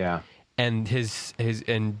 Yeah. And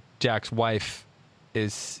Jack's wife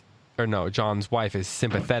John's wife is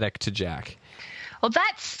sympathetic to Jack. Well,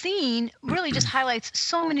 that scene really just highlights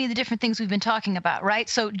so many of the different things we've been talking about, right?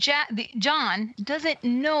 So John doesn't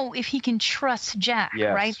know if he can trust Jack,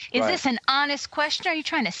 right? Is this an honest question? Are you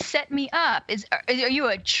trying to set me up? Are you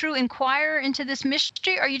a true inquirer into this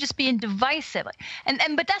mystery? Or are you just being divisive?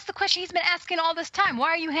 But that's the question he's been asking all this time. Why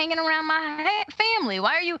are you hanging around my family?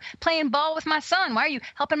 Why are you playing ball with my son? Why are you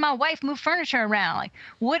helping my wife move furniture around? Like,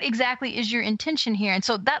 what exactly is your intention here? And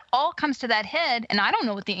so that all comes to that head, and I don't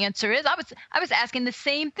know what the answer is. I was asking the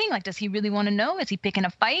same thing. Like, does he really want to know? Is he picking a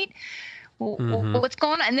fight? What's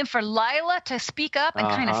going on? And then for Lila to speak up and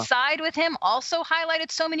kind of side with him also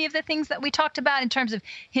highlighted so many of the things that we talked about in terms of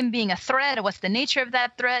him being a threat, or what's the nature of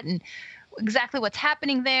that threat, and exactly what's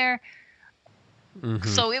happening there.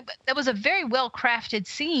 So it was a very well crafted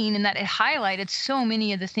scene in that it highlighted so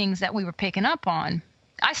many of the things that we were picking up on.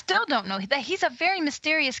 I still don't know that he's a very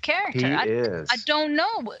mysterious character. He is. I don't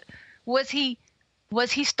know. Was he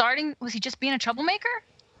just being a troublemaker?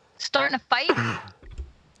 Starting a fight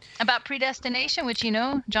about predestination, which,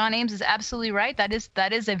 John Ames is absolutely right. That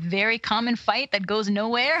is a very common fight that goes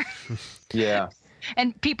nowhere. Yeah.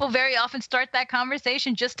 And people very often start that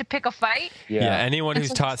conversation just to pick a fight. Yeah. Anyone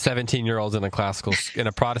who's taught 17-year-olds in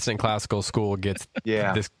a Protestant classical school gets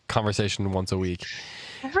this conversation once a week.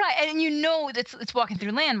 Right. And it's walking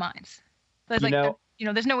through landmines. There's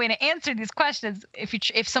there's no way to answer these questions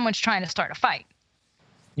if someone's trying to start a fight.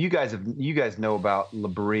 You guys know about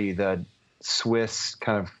L'Abri, the Swiss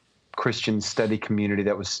kind of Christian study community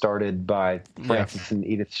that was started by Francis and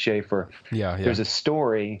Edith Schaeffer. Yeah. There's a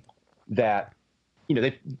story that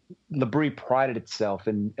L'Abri prided itself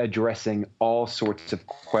in addressing all sorts of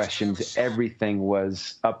questions. Everything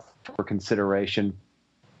was up for consideration.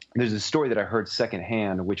 There's a story that I heard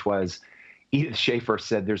secondhand, which was Edith Schaeffer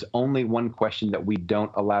said there's only one question that we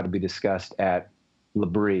don't allow to be discussed at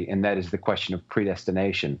L'Abri, and that is the question of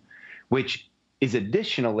predestination, which is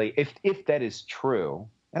additionally, if that is true,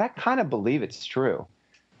 and I kind of believe it's true,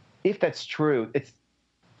 if that's true, it's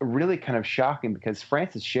really kind of shocking because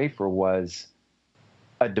Francis Schaeffer was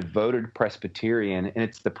a devoted Presbyterian, and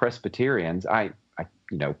it's the Presbyterians, I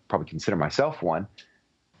probably consider myself one.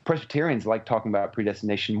 Presbyterians like talking about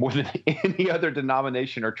predestination more than any other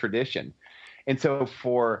denomination or tradition. And so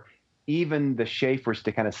for even the Schaeffers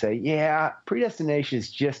to kind of say, yeah, predestination is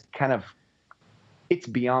just kind of, it's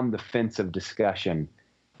beyond the fence of discussion,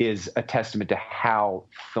 is a testament to how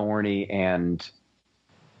thorny and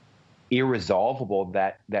irresolvable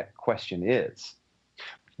that question is.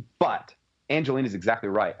 But Angelina's exactly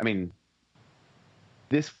right. I mean,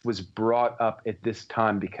 this was brought up at this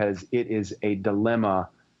time because it is a dilemma,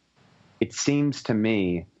 it seems to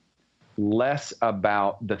me, less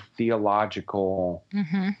about the theological,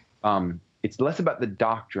 it's less about the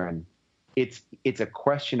doctrine. It's a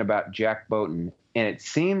question about Jack Boughton. And it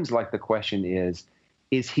seems like the question is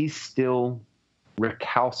he still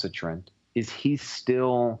recalcitrant? Is he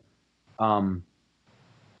still the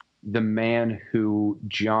man who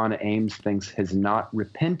John Ames thinks has not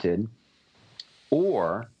repented?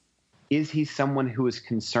 Or is he someone who is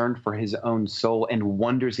concerned for his own soul and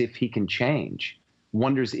wonders if he can change,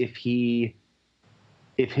 wonders if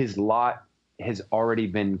his lot has already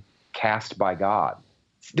been cast by God?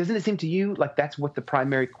 Doesn't it seem to you like that's what the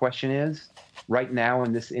primary question is right now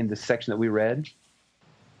in this section that we read?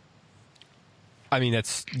 I mean,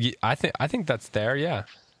 I think that's there. Yeah.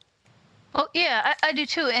 Well, yeah, I do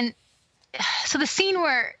too. And so the scene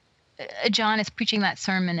where John is preaching that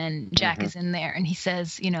sermon and Jack is in there and he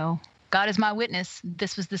says, God is my witness.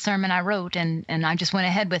 This was the sermon I wrote, and I just went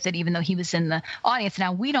ahead with it, even though he was in the audience.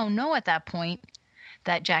 Now, we don't know at that point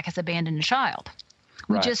that Jack has abandoned a child.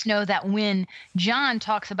 We just know that when John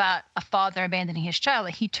talks about a father abandoning his child,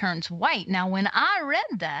 he turns white. Now, when I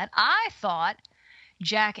read that, I thought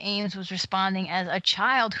Jack Ames was responding as a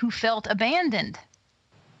child who felt abandoned.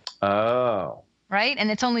 Oh. Right?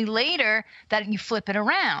 And it's only later that you flip it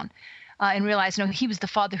around and realize, he was the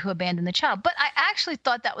father who abandoned the child. But I actually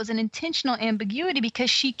thought that was an intentional ambiguity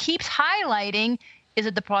because she keeps highlighting, is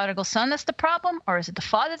it the prodigal son that's the problem, or is it the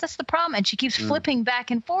father that's the problem? And she keeps flipping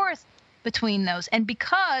back and forth between those. And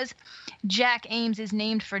because Jack Ames is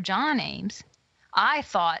named for John Ames, I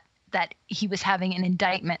thought that he was having an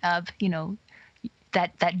indictment of,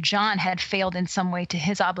 that John had failed in some way to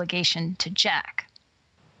his obligation to Jack.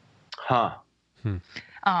 Huh.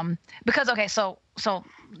 Because, okay, so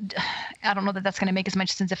I don't know that that's going to make as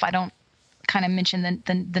much sense if I don't kind of mention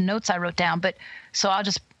the notes I wrote down. But so I'll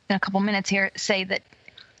just, in a couple minutes here, say that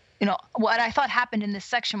what I thought happened in this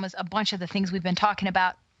section was a bunch of the things we've been talking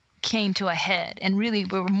about came to a head and really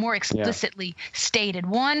were more explicitly stated.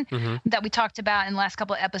 One that we talked about in the last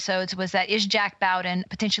couple of episodes was that is Jack Bowden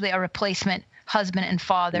potentially a replacement husband and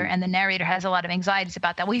father? And the narrator has a lot of anxieties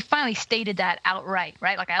about that. Well, he finally stated that outright,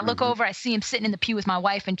 right? Like I look over, I see him sitting in the pew with my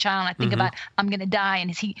wife and child, and I think about, I'm going to die.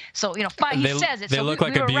 And he says it. They look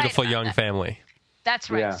like a beautiful young family.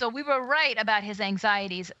 That's right. Yeah. So we were right about his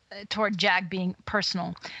anxieties toward Jack being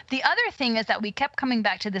personal. The other thing is that we kept coming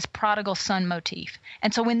back to this prodigal son motif.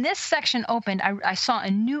 And so when this section opened, I saw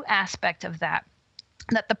a new aspect of that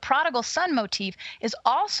the prodigal son motif is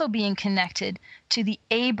also being connected to the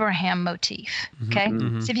Abraham motif. Okay?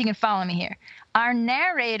 See if you can follow me here. Our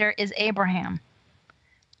narrator is Abraham.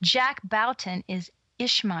 Jack Boughton is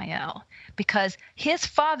Ishmael, because his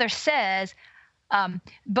father says,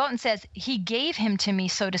 Boughton says, he gave him to me,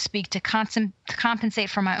 so to speak, to compensate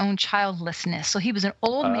for my own childlessness. So he was an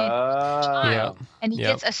old man child, and he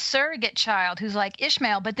gets a surrogate child who's like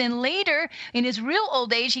Ishmael. But then later, in his real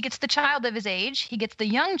old age, he gets the child of his age. He gets the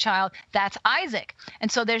young child. That's Isaac.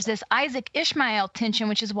 And so there's this Isaac-Ishmael tension,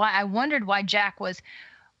 which is why I wondered why Jack was,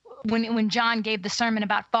 when John gave the sermon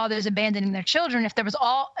about fathers abandoning their children, if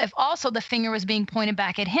also the finger was being pointed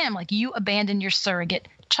back at him, like you abandoned your surrogate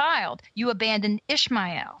child, you abandoned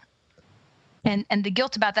Ishmael, and the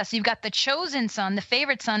guilt about that. So you've got the chosen son, the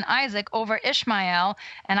favorite son, Isaac, over Ishmael,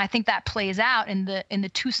 and I think that plays out in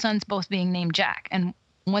the two sons both being named Jack, and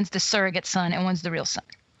one's the surrogate son and one's the real son.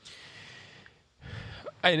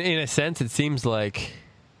 In a sense, it seems like,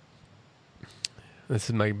 this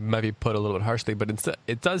might be put a little bit harshly, but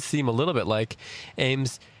it does seem a little bit like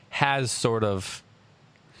Ames has sort of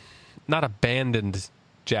not abandoned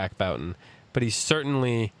Jack Boughton, but he's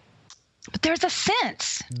certainly. But there's a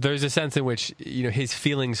sense. There's a sense in which his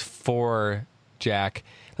feelings for Jack,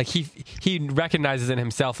 like he recognizes in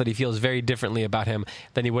himself that he feels very differently about him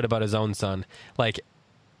than he would about his own son. Like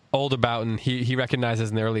older Boughton, he recognizes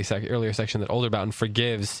in the earlier section that older Boughton will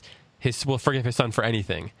forgive his son for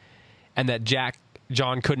anything, and that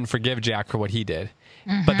John couldn't forgive Jack for what he did.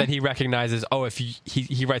 But then he recognizes, if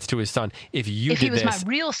he writes to his son, if he was my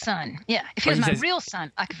real son, if he was my real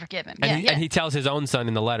son, I could forgive him. And he tells his own son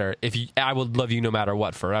in the letter, I will love you no matter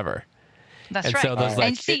what forever. That's right. So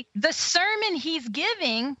and see, the sermon he's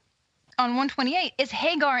giving on 128 is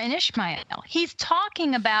Hagar and Ishmael. He's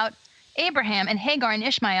talking about Abraham and Hagar and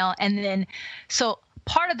Ishmael, and then so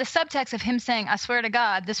part of the subtext of him saying, I swear to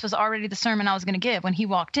God, this was already the sermon I was going to give when he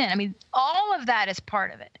walked in. I mean, all of that is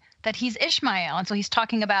part of it, that he's Ishmael. And so he's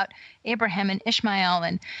talking about Abraham and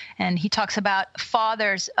Ishmael, and he talks about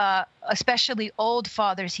fathers, especially old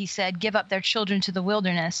fathers, he said, give up their children to the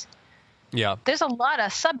wilderness. Yeah. There's a lot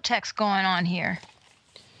of subtext going on here.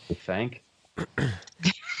 You think?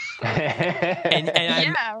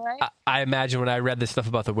 I imagine when I read this stuff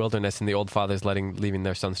about the wilderness and the old fathers leaving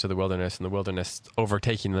their sons to the wilderness and the wilderness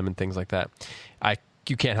overtaking them and things like that,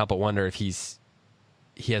 you can't help but wonder if he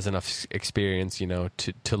has enough experience,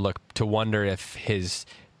 to wonder if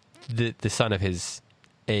the son of his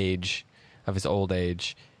age, of his old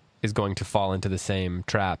age, is going to fall into the same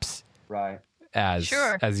traps, right? As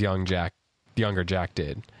younger Jack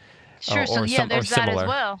did. Sure. There's that as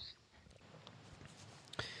well.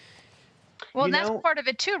 Well, that's part of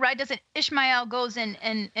it too, right? Doesn't Ishmael goes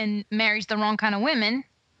and marries the wrong kind of women?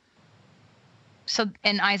 So,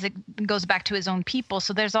 and Isaac goes back to his own people.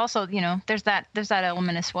 So there's also, there's that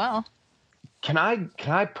element as well. Can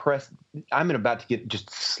I press? I'm about to get just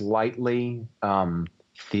slightly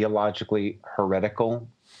theologically heretical.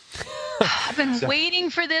 I've been waiting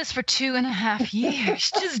for this for 2.5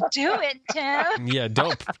 years. Just do it, Tim. Yeah,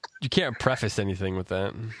 you can't preface anything with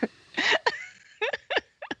that.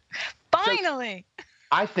 Finally.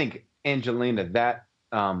 I think, Angelina, that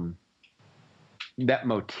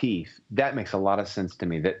motif, that makes a lot of sense to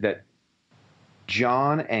me. That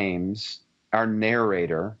John Ames, our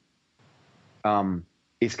narrator,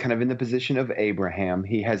 is kind of in the position of Abraham.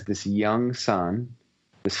 He has this young son,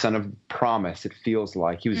 the son of promise, it feels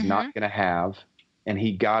like. He was not going to have, and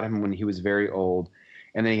he got him when he was very old.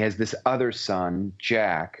 And then he has this other son,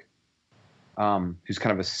 Jack, who's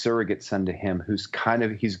kind of a surrogate son to him, who's kind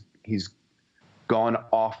of, he's gone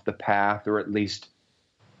off the path, or at least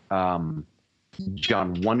John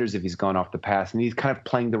wonders if he's gone off the path, and he's kind of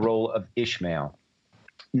playing the role of Ishmael.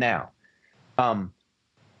 Now,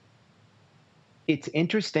 it's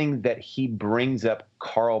interesting that he brings up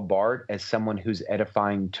Karl Barth as someone who's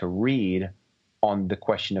edifying to read on the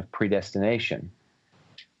question of predestination.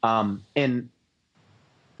 And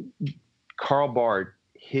Karl Barth,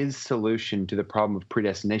 his solution to the problem of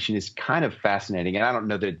predestination is kind of fascinating. And I don't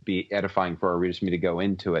know that it'd be edifying for our readers for me to go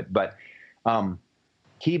into it, but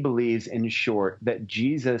he believes, in short, that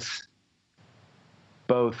Jesus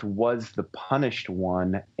both was the punished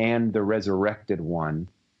one and the resurrected one.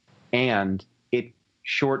 And it,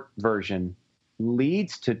 short version,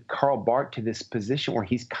 leads to Karl Barth to this position where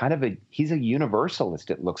he's he's a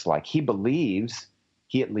universalist, it looks like. He believes,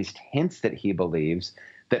 he at least hints that he believes,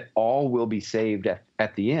 that all will be saved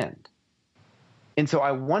at the end. And so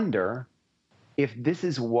I wonder if this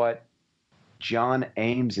is what John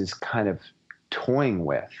Ames is kind of toying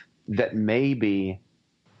with, that maybe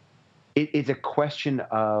it's a question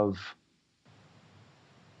of,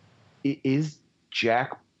 is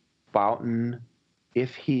Jack Boughton,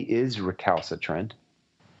 if he is recalcitrant,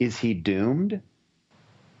 is he doomed?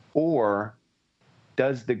 Or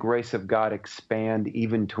does the grace of God expand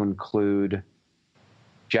even to include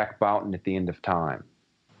Jack Boughton at the end of time?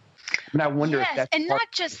 And I wonder if that's and what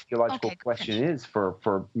not just the theological question is for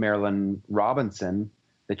Marilynne Robinson,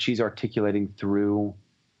 that she's articulating through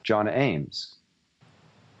John Ames.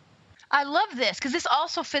 I love this because this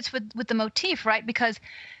also fits with the motif, right? Because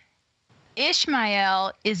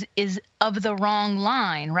Ishmael is of the wrong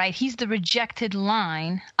line, right? He's the rejected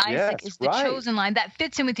line. Isaac is the chosen line. That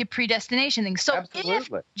fits in with your predestination thing. So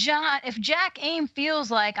if Jack Ames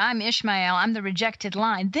feels like I'm Ishmael, I'm the rejected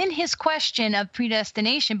line, then his question of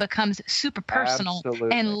predestination becomes super personal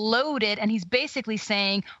and loaded. And he's basically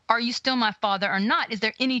saying, are you still my father or not? Is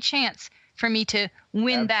there any chance for me to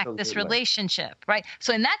win back this relationship, right?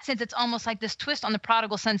 So in that sense, it's almost like this twist on the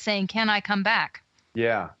prodigal son saying, can I come back?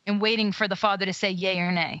 Yeah. And waiting for the father to say yay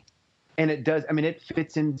or nay. And it does. I mean, it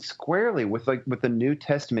fits in squarely with the New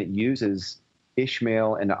Testament uses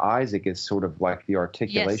Ishmael and Isaac as sort of like the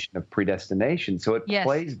articulation of predestination. So it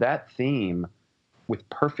plays that theme with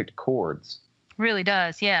perfect chords. Really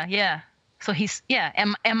does. Yeah. Yeah. So he's,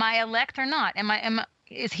 am I elect or not?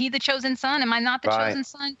 Is he the chosen son? Am I not the chosen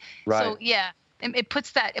son? Right. So yeah, it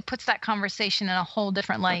puts that conversation in a whole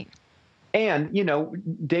different light. And,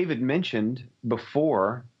 David mentioned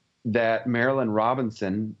before that Marilynne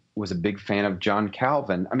Robinson was a big fan of John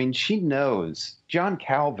Calvin. I mean, she knows John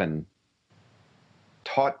Calvin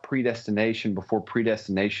taught predestination before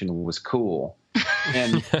predestination was cool.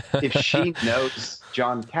 And if she knows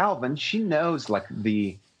John Calvin, she knows like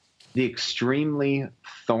the extremely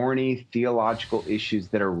thorny theological issues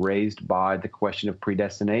that are raised by the question of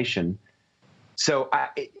predestination. So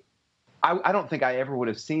I don't think I ever would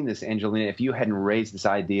have seen this, Angelina, if you hadn't raised this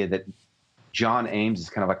idea that John Ames is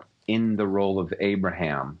kind of like in the role of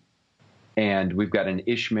Abraham, and we've got an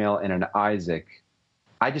Ishmael and an Isaac.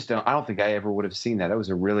 I don't think I ever would have seen that. That was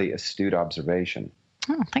a really astute observation.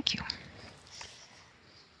 Oh, thank you.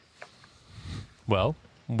 Well,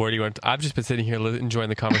 where do you want I've just been sitting here enjoying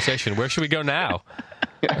the conversation. Where should we go now?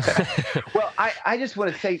 Well, I just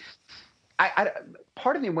want to say,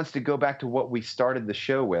 part of me wants to go back to what we started the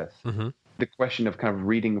show with, the question of kind of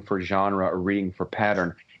reading for genre or reading for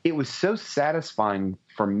pattern. It was so satisfying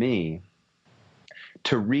for me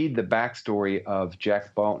to read the backstory of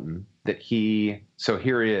Jack Boughton so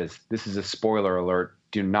here it is. This is a spoiler alert.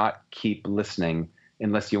 Do not keep listening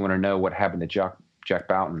unless you want to know what happened to Jack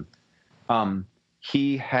Boughton.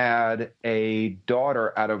 He had a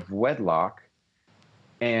daughter out of wedlock,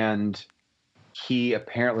 and he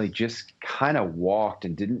apparently just kind of walked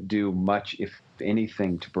and didn't do much, if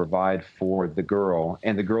anything, to provide for the girl.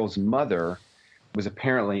 And the girl's mother was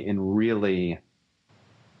apparently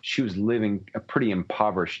she was living a pretty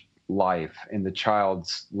impoverished life, and the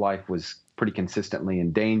child's life was pretty consistently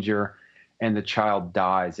in danger. And the child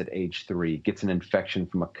dies at age 3, gets an infection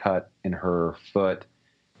from a cut in her foot,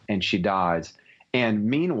 and she dies. And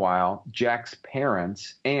meanwhile, Jack's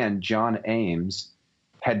parents and John Ames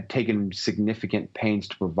had taken significant pains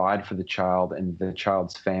to provide for the child and the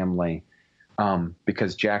child's family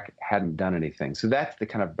because Jack hadn't done anything. So that's the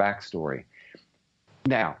kind of backstory.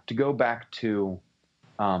 Now, to go back to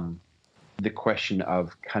the question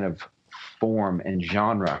of kind of form and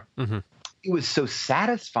genre, it was so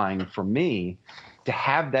satisfying for me to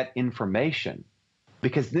have that information,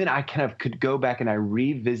 because then I kind of could go back and I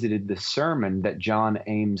revisited the sermon that John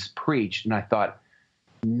Ames preached, and I thought,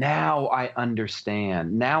 now I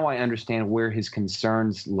understand. Now I understand where his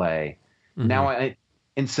concerns lay. But I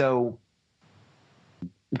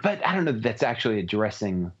don't know if that's actually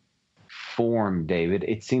addressing form, David.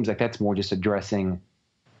 It seems like that's more just addressing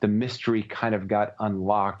the mystery kind of got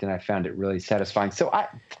unlocked, and I found it really satisfying. So I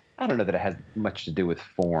don't know that it has much to do with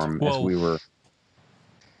form as we were.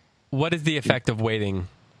 What is the effect of waiting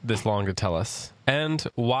this long to tell us? And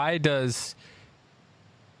why does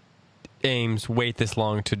Ames wait this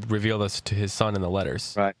long to reveal this to his son in the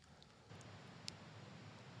letters? Right.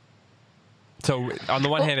 So on the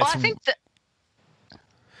one hand, it's...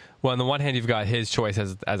 Well, on the one hand, you've got his choice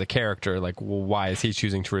as a character, like, well, why is he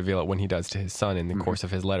choosing to reveal it when he does to his son in the course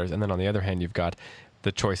of his letters? And then on the other hand, you've got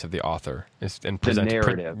the choice of the author and the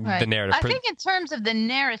narrative. The narrative. I think in terms of the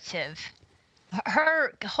narrative,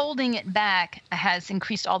 her holding it back has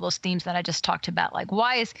increased all those themes that I just talked about. Like,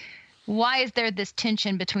 why is there this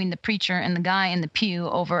tension between the preacher and the guy in the pew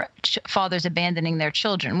over fathers abandoning their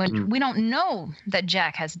children when we don't know that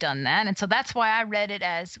Jack has done that? And so that's why I read it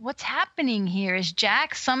as, what's happening here? Is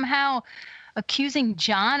Jack somehow accusing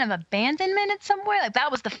John of abandonment in some way? Like,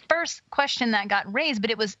 that was the first question that got raised, but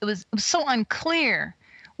it was so unclear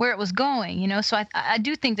where it was going, you know? So I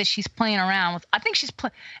do think that she's playing around with, I think she's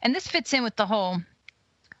and this fits in with the whole,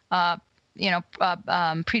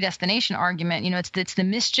 predestination argument. You know, it's the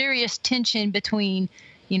mysterious tension between,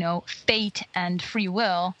 you know, fate and free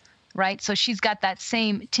will, right? So she's got that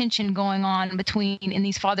same tension going on between in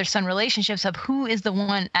these father-son relationships of who is the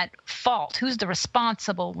one at fault, who's the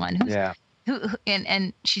responsible one,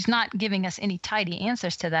 and she's not giving us any tidy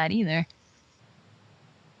answers to that either.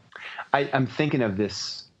 I'm thinking of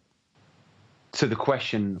this. So the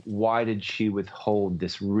question, why did she withhold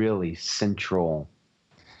this really central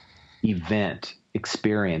event,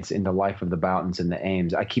 experience in the life of the Boughtons and the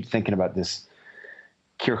Ames? I keep thinking about this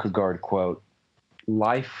Kierkegaard quote: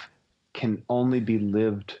 life can only be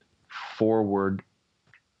lived forward.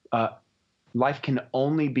 Life can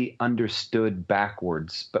only be understood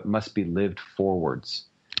backwards, but must be lived forwards.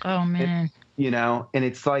 Oh man. And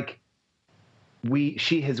it's like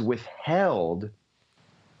she has withheld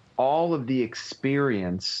all of the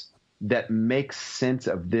experience that makes sense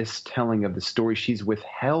of this telling of the story. She's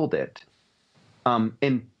withheld it.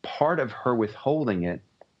 And part of her withholding it,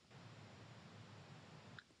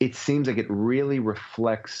 it seems like it really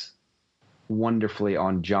reflects wonderfully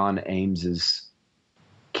on John Ames's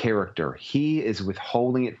character. He is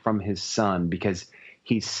withholding it from his son because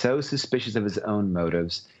he's so suspicious of his own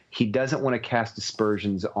motives. He doesn't want to cast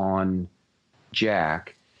aspersions on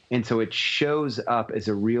Jack. And so it shows up as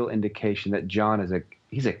a real indication that John is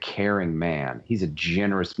he's a caring man. He's a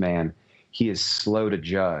generous man. He is slow to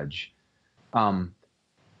judge.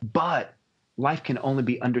 But life can only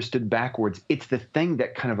be understood backwards. It's the thing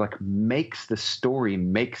that kind of like makes the story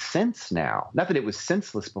make sense now. Not that it was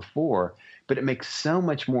senseless before, but it makes so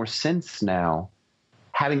much more sense now,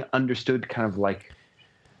 having understood kind of like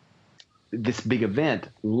this big event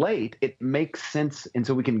late. It makes sense. And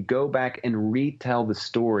so we can go back and retell the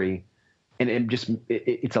story, and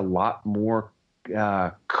it's a lot more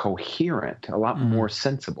coherent, a lot more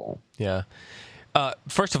sensible. Yeah.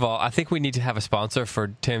 First of all, I think we need to have a sponsor for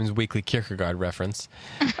Tim's weekly Kierkegaard reference.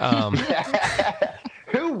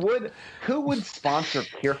 Who would sponsor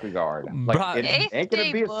Kierkegaard? Like, it ain't going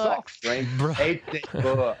to be a soft drink. 8 thick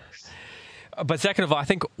books. But second of all, I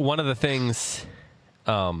think one of the things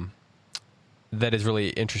that is really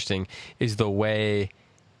interesting is the way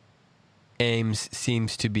Ames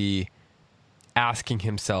seems to be asking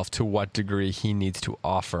himself to what degree he needs to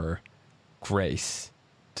offer grace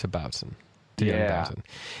to Boughton. Young Boughton,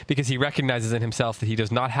 because he recognizes in himself that he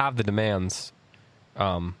does not have the demands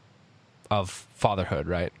of fatherhood,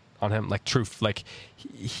 right, on him, like truth. Like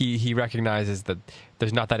he recognizes that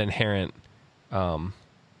there's not that inherent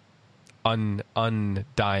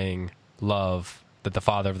undying love that the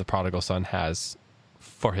father of the prodigal son has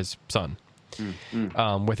for his son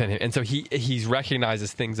within him. And so he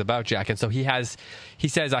recognizes things about Jack, and so he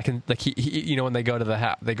says I can, like, he when they go to the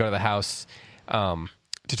house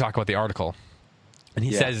to talk about the article. And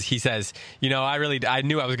he says, I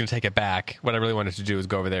knew I was going to take it back. What I really wanted to do was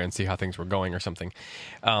go over there and see how things were going or something.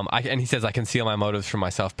 And he says, I conceal my motives from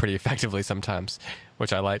myself pretty effectively sometimes,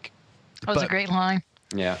 which I like. That was a great line.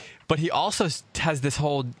 Yeah. But he also has this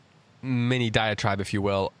whole mini diatribe, if you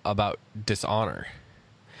will, about dishonor.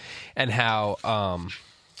 And how, do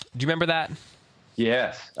you remember that?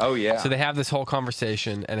 Yes. Oh, yeah. So they have this whole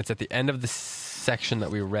conversation, and it's at the end of the section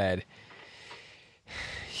that we read.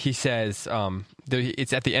 He says,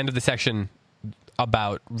 it's at the end of the section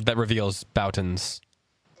that reveals Boughton's,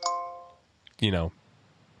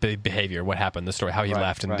 behavior, what happened, the story, how he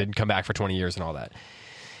left and didn't come back for 20 years and all that.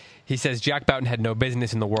 He says, Jack Boughton had no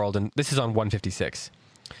business in the world, and this is on 156,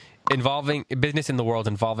 involving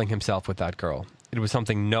himself with that girl. It was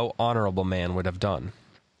something no honorable man would have done.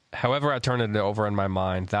 However I turn it over in my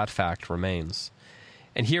mind, that fact remains.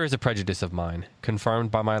 And here is a prejudice of mine, confirmed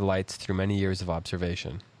by my lights through many years of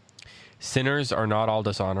observation. Sinners are not all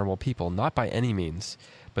dishonorable people, not by any means,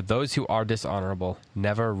 but those who are dishonorable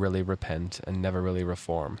never really repent and never really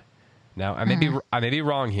reform. Now, I may be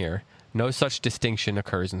wrong here. No such distinction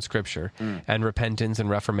occurs in Scripture, and repentance and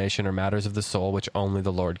reformation are matters of the soul which only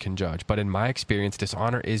the Lord can judge. But in my experience,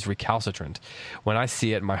 dishonor is recalcitrant. When I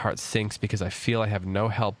see it, my heart sinks because I feel I have no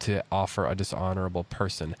help to offer a dishonorable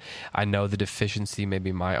person. I know the deficiency may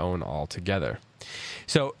be my own altogether.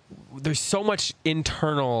 So there's so much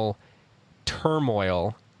internal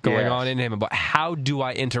turmoil going on in him about how do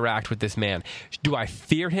I interact with this man? Do I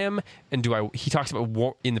fear him? And he talks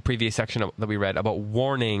about in the previous section that we read about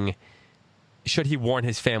warning. Should he warn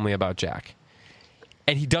his family about Jack?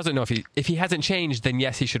 And he doesn't know if he hasn't changed, then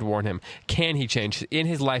yes, he should warn him. Can he change? In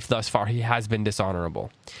his life thus far, he has been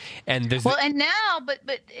dishonorable. And there's and now, but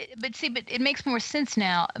it makes more sense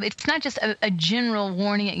now. It's not just a general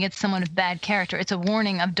warning against someone of bad character. It's a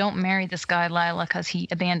warning of don't marry this guy Lila because he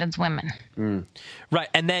abandons women. Right,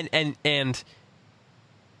 and then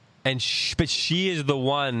but she is the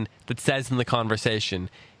one that says in the conversation,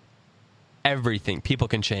 everything people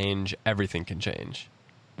can change, everything can change.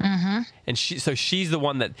 And she's the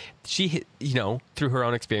one that she, through her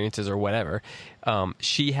own experiences or whatever,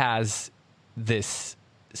 she has this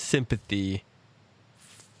sympathy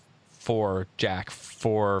for Jack,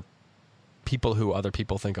 for people who other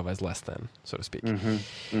people think of as less than, so to speak.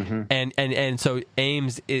 And so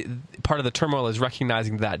Ames, part of the turmoil is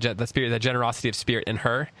recognizing that spirit, that generosity of spirit in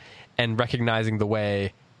her, and recognizing the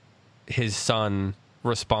way his son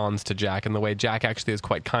responds to Jack and the way Jack actually is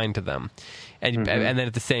quite kind to them. And then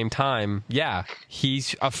at the same time,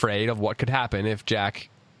 he's afraid of what could happen if Jack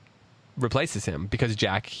replaces him, because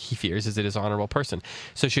Jack, he fears, is a dishonorable person.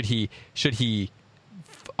 So should he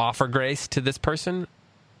offer grace to this person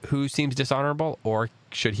who seems dishonorable, or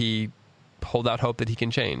should he hold out hope that he can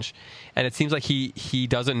change? And it seems like he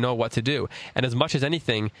doesn't know what to do. And as much as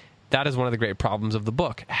anything, that is one of the great problems of the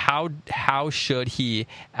book. How should he,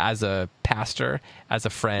 as a pastor, as a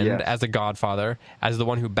friend, as a godfather, as the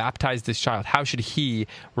one who baptized this child, how should he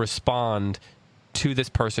respond to this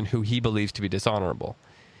person who he believes to be dishonorable?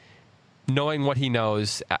 Knowing what he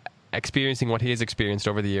knows, experiencing what he has experienced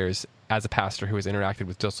over the years as a pastor who has interacted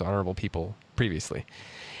with dishonorable people previously.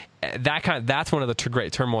 That's one of the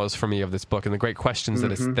great turmoils for me of this book, and the great questions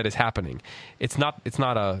that is happening. It's not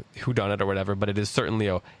a whodunit or whatever, but it is certainly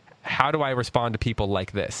a, how do I respond to people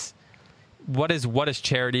like this? What is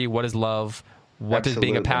charity? What is love? What does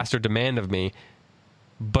being a pastor demand of me?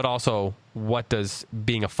 But also, what does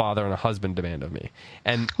being a father and a husband demand of me?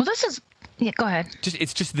 And go ahead.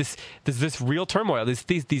 It's just this real turmoil.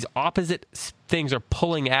 These opposite things are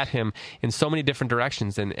pulling at him in so many different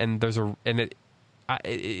directions,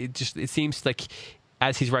 it seems like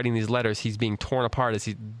as he's writing these letters, he's being torn apart.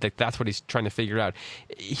 That's what he's trying to figure out.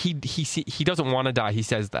 He doesn't want to die. He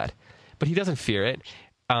says that, but he doesn't fear it.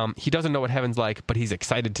 He doesn't know what heaven's like, but he's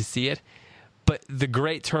excited to see it. But the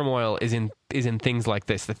great turmoil is in things like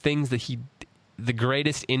this. The things that the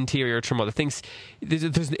greatest interior turmoil. The things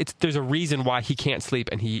there's a reason why he can't sleep,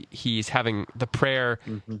 and he's having the prayer.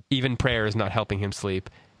 Even prayer is not helping him sleep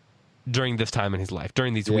during this time in his life,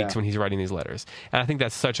 during these weeks when he's writing these letters. And I think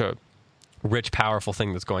that's such a rich, powerful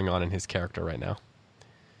thing that's going on in his character right now.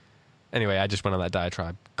 Anyway, I just went on that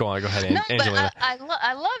diatribe. Go ahead, Angelina. But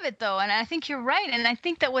I love it, though, and I think you're right. And I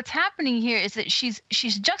think that what's happening here is that she's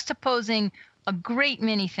juxtaposing a great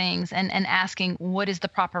many things and asking what is the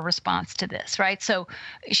proper response to this, right? So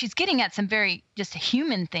she's getting at some very just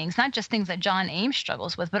human things, not just things that John Ames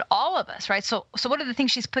struggles with, but all of us, right? So what are the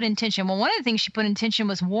things she's put in tension? Well, one of the things she put in tension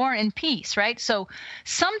was war and peace, right? So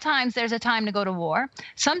sometimes there's a time to go to war.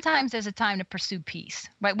 Sometimes there's a time to pursue peace,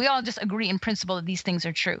 right? We all just agree in principle that these things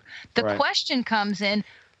are true. The question comes in,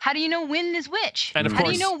 how do you know when is which? And of course,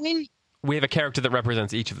 how do you know when... We have a character that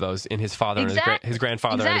represents each of those in his father and his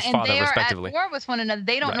grandfather and his father, respectively. And they are at war with one another.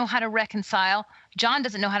 They don't know how to reconcile. John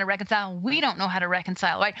doesn't know how to reconcile. We don't know how to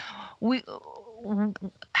reconcile, right?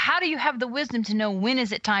 How do you have the wisdom to know when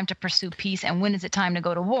is it time to pursue peace and when is it time to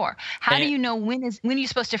go to war? How do you know when you're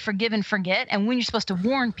supposed to forgive and forget and when you're supposed to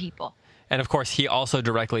warn people? And of course, he also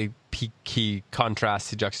directly he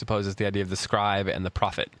contrasts, he juxtaposes the idea of the scribe and the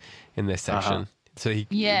prophet in this section. So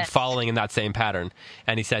following in that same pattern,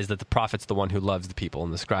 and he says that the prophet's the one who loves the people,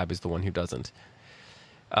 and the scribe is the one who doesn't.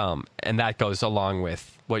 And that goes along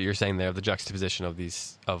with what you're saying there, the juxtaposition of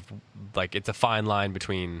these, it's a fine line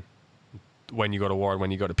between when you go to war and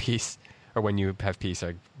when you go to peace, or when you have peace.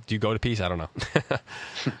 Do you go to peace? I don't know.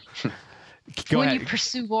 When you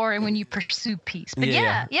pursue war and when you pursue peace. But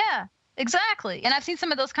yeah. Exactly. And I've seen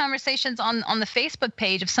some of those conversations on the Facebook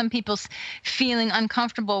page of some people feeling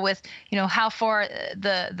uncomfortable with, how far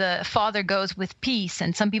the father goes with peace,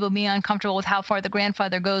 and some people being uncomfortable with how far the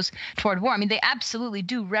grandfather goes toward war. I mean, they absolutely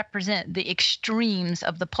do represent the extremes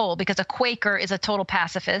of the pole, because a Quaker is a total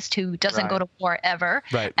pacifist who doesn't go to war ever.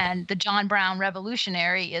 Right. And the John Brown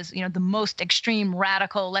revolutionary is, the most extreme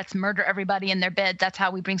radical, let's murder everybody in their bed. That's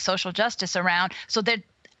how we bring social justice around. So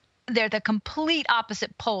they're the complete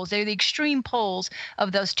opposite poles. They're the extreme poles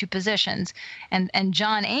of those two positions. And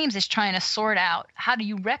John Ames is trying to sort out, how do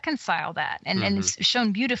you reconcile that? And it's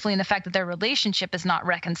shown beautifully in the fact that their relationship is not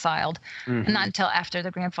reconciled, and not until after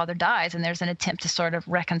the grandfather dies, and there's an attempt to sort of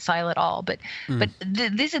reconcile it all. But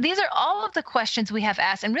these are all of the questions we have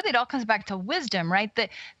asked, and really it all comes back to wisdom, right?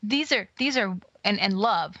 That these are and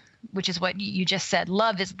love, which is what you just said.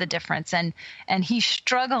 Love is the difference. And he's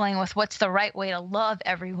struggling with what's the right way to love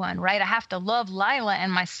everyone, right? I have to love Lila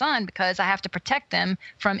and my son because I have to protect them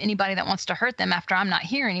from anybody that wants to hurt them after I'm not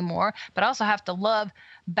here anymore. But I also have to love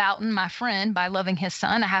Boughton, my friend, by loving his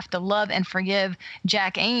son. I have to love and forgive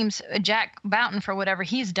Jack Boughton for whatever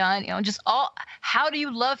he's done. How do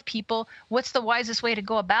you love people? What's the wisest way to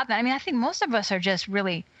go about that? I mean, I think most of us are just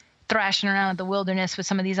really thrashing around in the wilderness with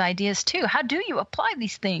some of these ideas too. How do you apply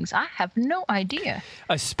these things? I have no idea.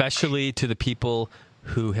 Especially to the people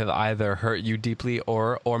who have either hurt you deeply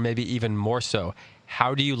or maybe even more so.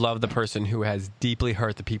 How do you love the person who has deeply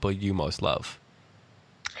hurt the people you most love?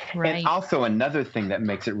 Right. And also another thing that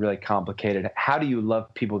makes it really complicated, how do you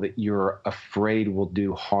love people that you're afraid will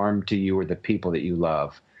do harm to you or the people that you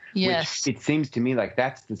love? Yes. Which it seems to me like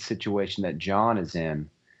that's the situation that John is in.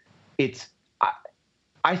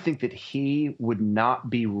 I think that he would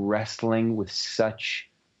not be wrestling with such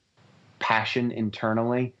passion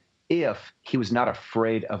internally if he was not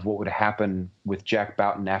afraid of what would happen with Jack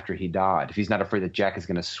Boughton after he died. If he's not afraid that Jack is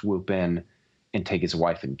going to swoop in and take his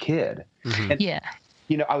wife and kid. Mm-hmm.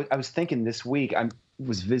 And, I was thinking this week, I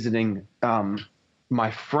was visiting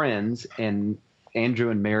my friends and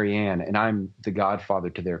Andrew and Marianne, and I'm the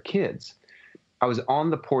godfather to their kids. I was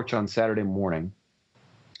on the porch on Saturday morning,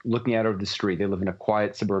 looking out over the street. They live in a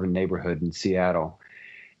quiet suburban neighborhood in Seattle.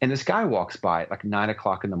 And this guy walks by at like 9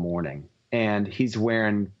 o'clock in the morning, and he's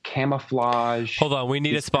wearing camouflage. Hold on. We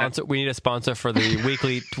need a sponsor. We need a sponsor for the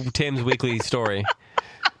Tim's weekly story.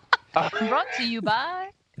 Brought to you by.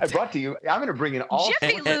 I'm going to bring in all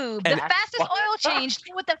Jiffy Lube, the fastest oil change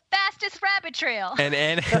with the fastest rabbit trail.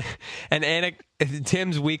 And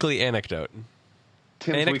Tim's weekly anecdote.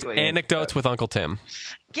 Anecdotes with Uncle Tim.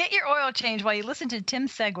 Get your oil change while you listen to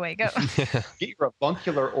Tim's segue. Go. Get your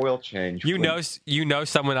avuncular oil change. You know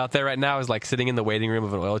someone out there right now is like sitting in the waiting room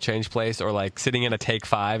of an oil change place, or like sitting in a Take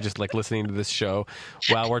 5 just like listening to this show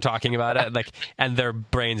while we're talking about it, and their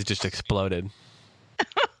brains just exploded.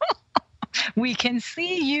 We can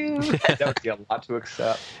see you. That would be a lot to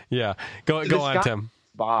accept. Yeah. Go on, Tim.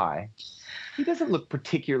 He doesn't look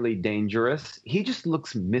particularly dangerous. He just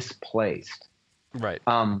looks misplaced. Right.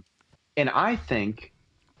 And I think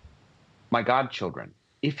my godchildren,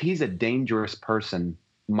 if he's a dangerous person,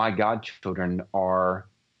 my godchildren are,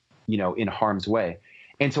 in harm's way.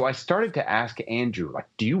 And so I started to ask Andrew,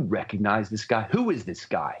 do you recognize this guy? Who is this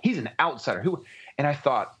guy? He's an outsider. Who? And I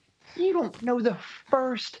thought, you don't know the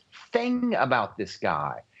first thing about this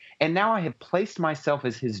guy. And now I have placed myself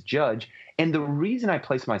as his judge. And the reason I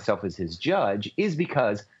placed myself as his judge is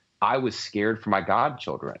because I was scared for my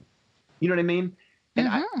godchildren. You know what I mean?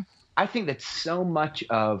 And I think that so much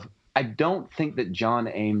I don't think that John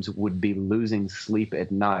Ames would be losing sleep at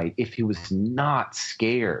night if he was not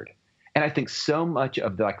scared. And I think so much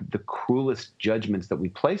of the cruelest judgments that we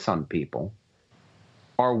place on people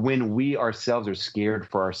are when we ourselves are scared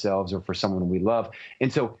for ourselves or for someone we love.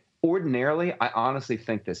 And so ordinarily, I honestly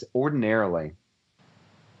think this,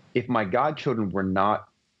 if my godchildren were not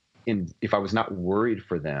if I was not worried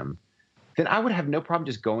for them, then I would have no problem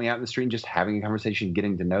just going out in the street and just having a conversation,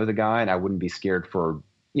 getting to know the guy, and I wouldn't be scared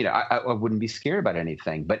I wouldn't be scared about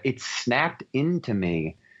anything. But it snapped into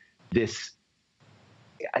me it's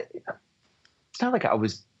not like it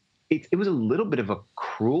was a little bit of a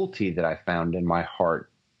cruelty that I found in my heart,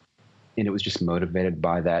 and it was just motivated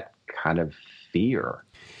by that kind of fear.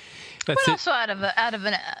 But also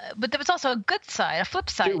but there was also a good side, a flip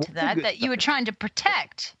side to that you were trying to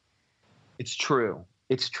protect. It's true.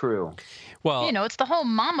 Well, it's the whole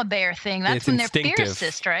mama bear thing. That's when they're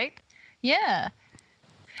fiercest, right? Yeah.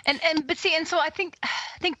 And so I think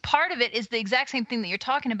part of it is the exact same thing that you're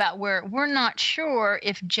talking about, where we're not sure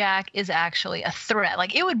if Jack is actually a threat.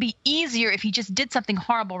 Like, it would be easier if he just did something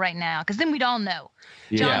horrible right now, because then we'd all know.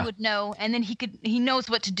 John would know, and then he knows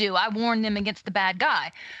what to do. I warned them against the bad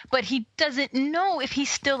guy, but he doesn't know if he's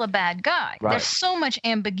still a bad guy. Right. There's so much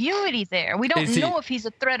ambiguity there. We don't know if he's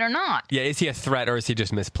a threat or not. Yeah, is he a threat, or is he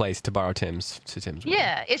just misplaced, to borrow Tim's word?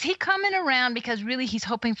 Yeah, is he coming around because really he's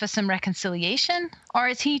hoping for some reconciliation, or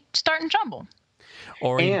is he starting trouble?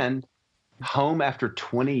 And home after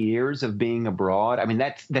 20 years of being abroad. I mean,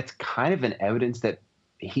 that's kind of an evidence that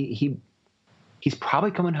he's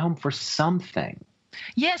probably coming home for something.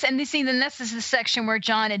 Yes, and then this is the section where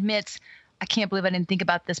John admits, I can't believe I didn't think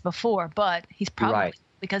about this before, but he's probably,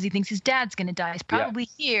 because he thinks his dad's going to die, he's probably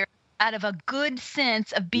here out of a good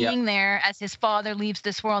sense of being there as his father leaves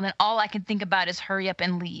this world, and all I can think about is hurry up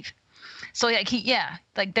and leave. So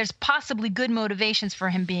there's possibly good motivations for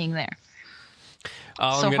him being there.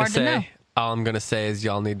 All I'm going to say is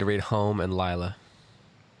y'all need to read Home and Lila.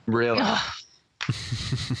 Really?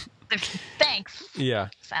 Thanks. Yeah.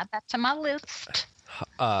 Let's add that to my list.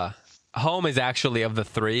 Home is actually, of the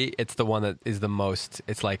three, it's the one that is the most,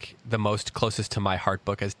 it's like the most closest to my heart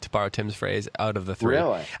book, as to borrow Tim's phrase, out of the three.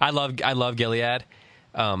 Really? I love Gilead.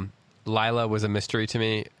 Lila was a mystery to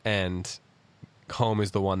me, and Home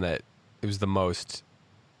is the one that it was the most,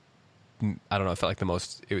 I don't know, it felt like the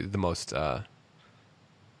most,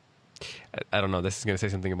 I don't know, this is going to say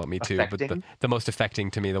something about me too, affecting? but the most affecting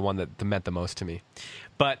to me, the one that meant the most to me.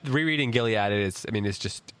 But rereading Gilead, it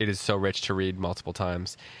is so rich to read multiple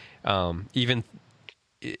times. Even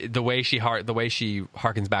the way she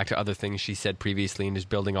harkens back to other things she said previously and just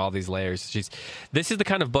building all these layers. This is the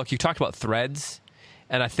kind of book, you talked about threads,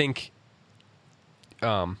 and I think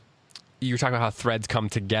you were talking about how threads come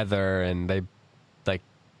together and they like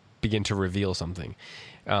begin to reveal something.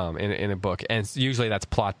 In a book, and usually that's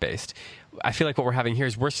plot based. I feel like what we're having here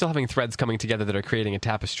is we're still having threads coming together that are creating a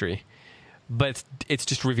tapestry, but it's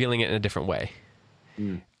just revealing it in a different way.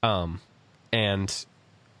 And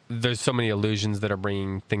there's so many illusions that are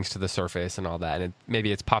bringing things to the surface and all that, and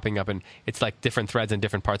maybe it's popping up, and it's like different threads in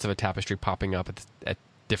different parts of a tapestry popping up at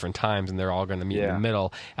different times, and they're all going to meet in the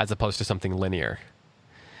middle, as opposed to something linear.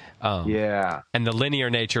 And the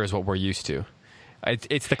linear nature is what we're used to.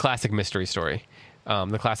 It's the classic mystery story.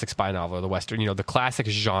 The classic spy novel, or the Western, the classic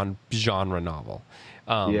genre novel,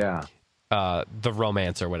 the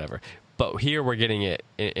romance or whatever. But here we're getting it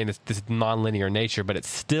in this non-linear nature, but it's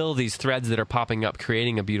still these threads that are popping up,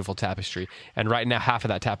 creating a beautiful tapestry. And right now, half of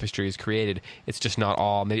that tapestry is created. It's just not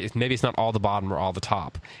all. Maybe it's not all the bottom or all the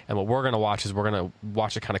top. And what we're going to watch is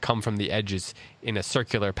it kind of come from the edges in a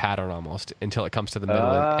circular pattern almost until it comes to the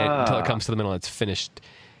middle. Until it comes to the middle, and it's finished.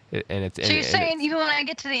 So you're saying even when I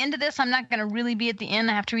get to the end of this, I'm not going to really be at the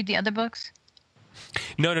end? I have to read the other books?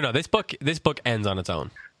 No. This book ends on its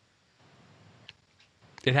own.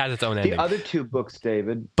 It has its own ending. The other two books,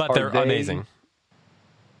 David, but they're amazing.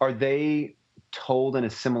 Are they told in a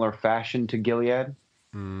similar fashion to Gilead?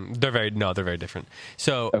 They're very different.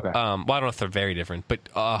 So, I don't know if they're very different, but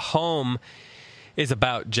Home is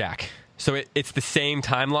about Jack. So it's the same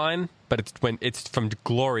timeline, but it's from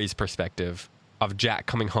Glory's perspective of Jack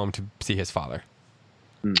coming home to see his father.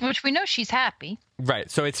 Which we know she's happy.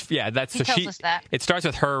 Right. So He tells us that. It starts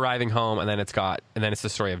with her arriving home, and then it's the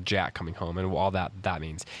story of Jack coming home and all that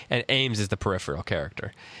means. And Ames is the peripheral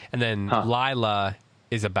character. And then Lila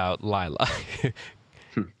is about Lila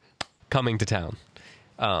coming to town.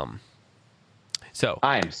 So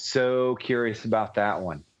I am so curious about that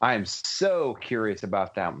one. Like,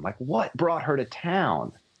 what brought her to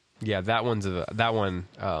town? Yeah, that one.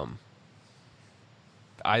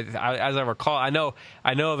 As I recall, I know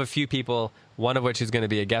of a few people, one of which is going to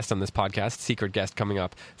be a guest on this podcast, secret guest coming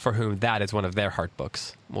up, for whom that is one of their heart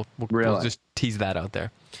books. We'll just tease that out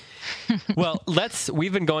there. Well,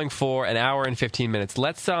 we've been going for an hour and 15 minutes.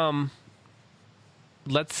 Let's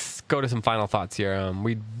go to some final thoughts here.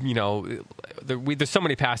 There's so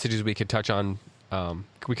many passages we could touch on.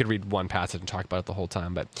 We could read one passage and talk about it the whole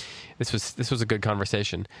time, but this was a good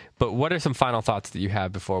conversation. But what are some final thoughts that you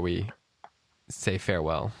have before we say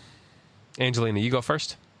farewell? Angelina, you go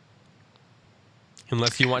first.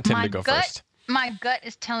 Unless you want Tim to go first. My gut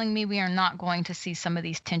is telling me we are not going to see some of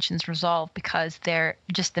these tensions resolved because they're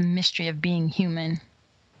just the mystery of being human.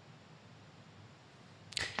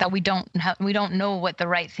 That we don't know what the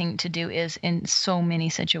right thing to do is in so many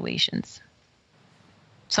situations.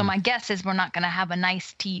 So my guess is we're not going to have a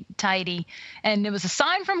nice, tidy, and it was a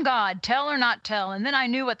sign from God, tell or not tell, and then I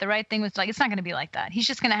knew what the right thing was like. It's not going to be like that. He's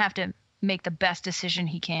just going to have to make the best decision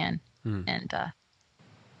he can, and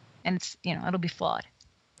it's it'll be flawed.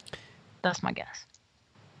 That's my guess.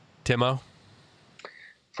 Timo?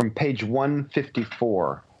 From page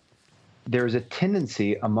 154, there is a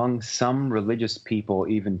tendency among some religious people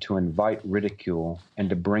even to invite ridicule and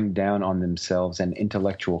to bring down on themselves an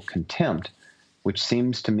intellectual contempt, which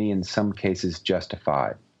seems to me in some cases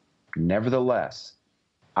justified. Nevertheless,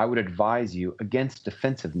 I would advise you against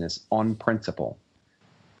defensiveness on principle.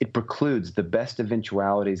 It precludes the best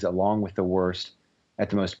eventualities along with the worst. At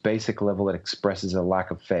the most basic level, it expresses a lack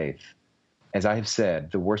of faith. As I have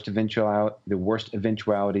said, the worst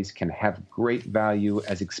eventualities can have great value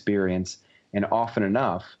as experience, and often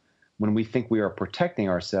enough, when we think we are protecting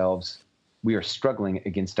ourselves, we are struggling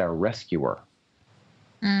against our rescuer.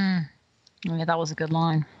 Yeah, that was a good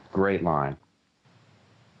line. Great line.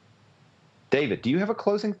 David, do you have a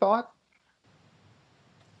closing thought?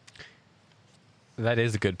 That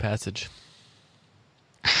is a good passage.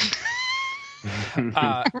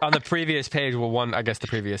 On the previous page, the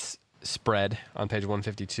previous spread on page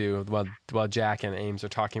 152, while Jack and Ames are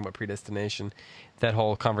talking about predestination, that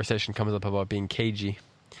whole conversation comes up about being cagey.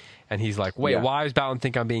 And he's like, wait, why does Bowden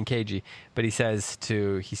think I'm being cagey? But he says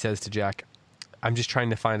to Jack, I'm just trying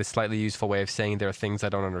to find a slightly useful way of saying there are things I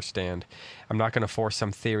don't understand. I'm not going to force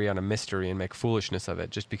some theory on a mystery and make foolishness of it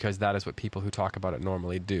just because that is what people who talk about it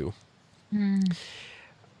normally do. And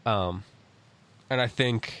I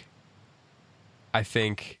think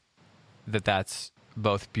that that's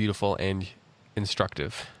both beautiful and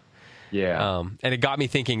instructive. Yeah. And it got me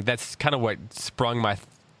thinking. That's kind of what sprung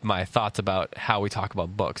my thoughts about how we talk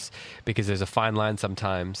about books, because there's a fine line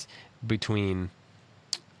sometimes between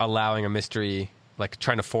allowing a mystery, like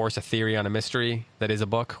trying to force a theory on a mystery that is a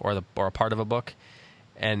book or a part of a book,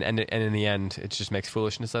 and in the end, it just makes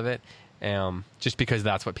foolishness of it. Just because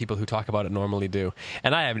that's what people who talk about it normally do.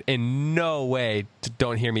 And I have in no way,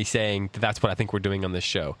 don't hear me saying that that's what I think we're doing on this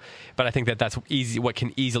show. But I think that that's what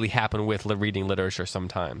can easily happen with reading literature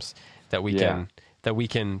sometimes. That we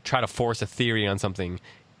can try to force a theory on something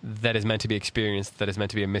that is meant to be experienced, that is meant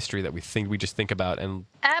to be a mystery that we just think about. And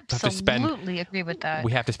absolutely agree with that.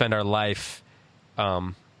 We have to spend our life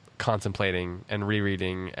contemplating and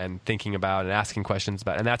rereading and thinking about and asking questions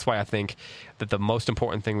about. And that's why I think that the most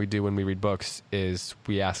important thing we do when we read books is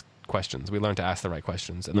we ask questions. We learn to ask the right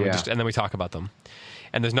questions, and then we talk about them.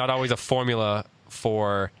 And there's not always a formula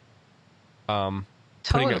for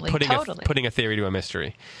putting a theory to a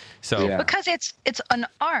mystery. So because it's an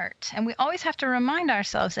art, and we always have to remind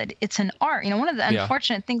ourselves that it's an art. One of the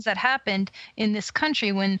unfortunate things that happened in this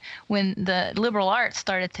country when the liberal arts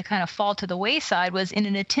started to kind of fall to the wayside was in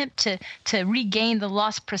an attempt to regain the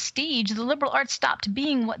lost prestige. The liberal arts stopped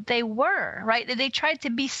being what they were, right? They tried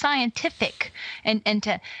to be scientific,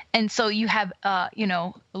 and so you have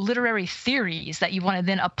literary theories that you want to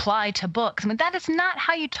then apply to books. I mean, that is not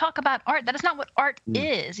how you talk about art. That is not what art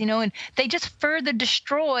is, and they just further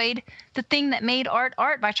destroyed the thing that made art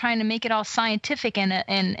by trying to make it all scientific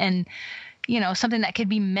and something that could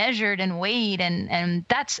be measured and weighed, and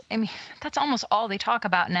that's almost all they talk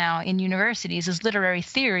about now in universities is literary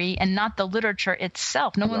theory and not the literature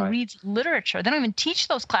itself. No one reads literature. They don't even teach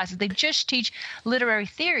those classes. They just teach literary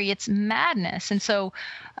theory. It's madness. And so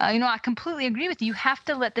I completely agree with you. You have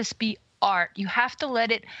to let this be art. You have to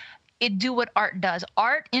let it do what art does.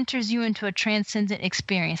 Art enters you into a transcendent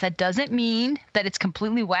experience. That doesn't mean that it's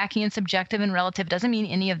completely wacky and subjective and relative. It doesn't mean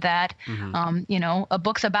any of that. A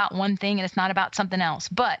book's about one thing and it's not about something else.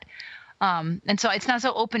 But and so it's not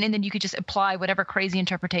so open-ended you could just apply whatever crazy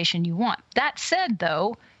interpretation you want. That said,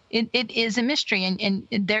 though, it is a mystery, and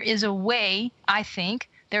there is a way, I think,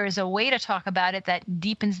 there is a way to talk about it that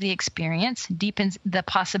deepens the experience, deepens the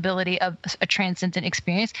possibility of a transcendent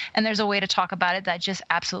experience, and there's a way to talk about it that just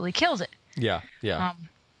absolutely kills it. Yeah.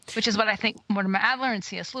 Which is what I think Mortimer Adler and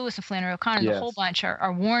C.S. Lewis and Flannery O'Connor, the whole bunch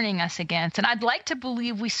are warning us against. And I'd like to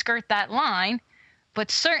believe we skirt that line,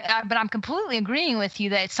 but I'm completely agreeing with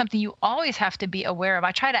you that it's something you always have to be aware of.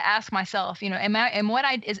 I try to ask myself,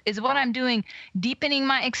 is what I'm doing deepening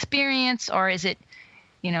my experience, or is it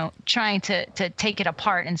trying to take it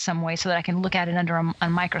apart in some way so that I can look at it under a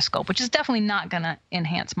microscope, which is definitely not going to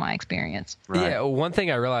enhance my experience. Right. Yeah, one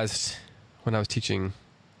thing I realized when I was teaching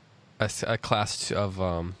a class of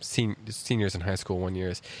seniors in high school one year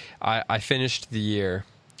is I finished the year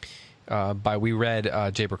we read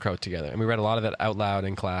Jay Burcote together, and we read a lot of it out loud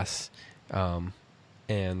in class,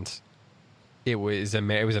 and it was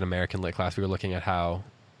an American Lit class. We were looking at how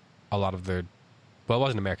a lot of it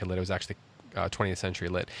wasn't American Lit, it was actually 20th century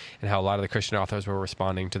Lit, and how a lot of the Christian authors were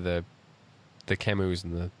responding to the Camus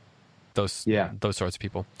and those sorts of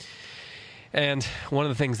people. And one of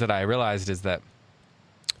the things that I realized is that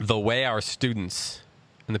the way our students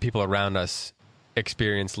and the people around us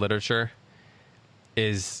experience literature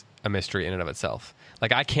is a mystery in and of itself.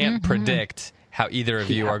 Like, I can't predict how either of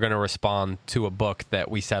you are going to respond to a book that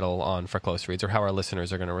we settle on for close reads, or how our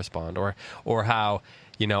listeners are going to respond, or how,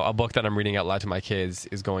 you know, a book that I'm reading out loud to my kids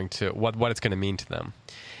is going to, what it's going to mean to them.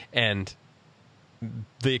 And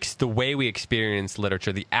the way we experience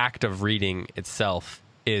literature, the act of reading itself,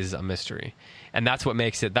 is a mystery. And that's what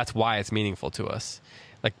makes it, that's why it's meaningful to us.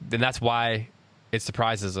 Like, and that's why it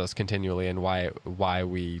surprises us continually, and why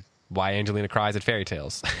Angelina cries at fairy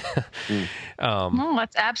tales. No,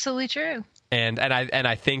 that's absolutely true. And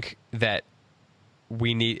I think that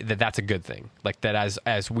we need that's a good thing. Like, that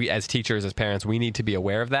as teachers, as parents, we need to be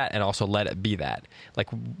aware of that, and also let it be that. Like,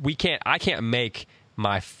 I can't make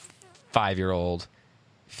my 5-year-old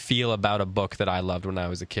feel about a book that I loved when I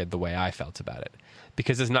was a kid the way I felt about it,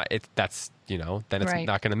 because it's not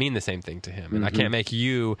not going to mean the same thing to him. And I can't make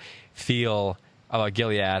you feel about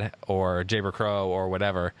Gilead or Jayber Crow or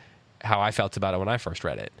whatever how I felt about it when I first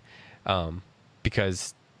read it,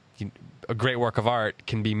 because a great work of art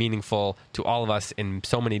can be meaningful to all of us in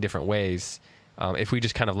so many different ways, if we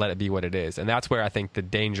just kind of let it be what it is. And that's where I think the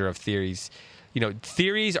danger of theories,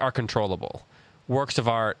 theories are controllable. Works of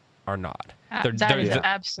art are not. They're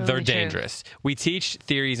dangerous. True. We teach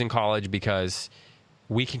theories in college because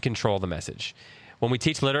we can control the message. When we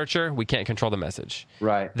teach literature, we can't control the message.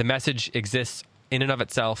 Right. The message exists in and of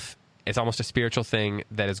itself. It's almost a spiritual thing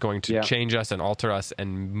that is going to change us and alter us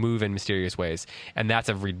and move in mysterious ways. And that's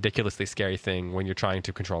a ridiculously scary thing when you're trying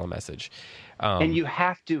to control a message. And you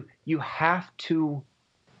have to,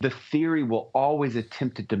 the theory will always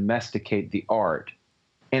attempt to domesticate the art.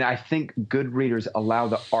 And I think good readers allow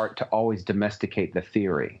the art to always domesticate the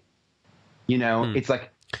theory. It's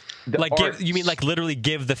like, you mean like literally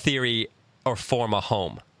give the theory or form a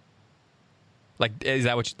home? Like, is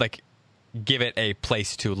that what give it a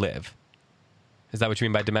place to live? Is that what you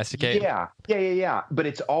mean by domesticate? Yeah. But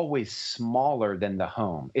it's always smaller than the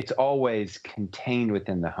home. It's always contained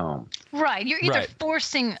within the home. Right. You're either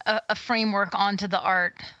forcing a framework onto the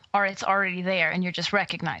art, or it's already there and you're just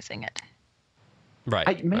recognizing it. Right.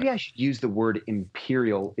 I should use the word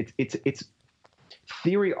imperial. It's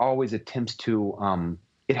theory always attempts to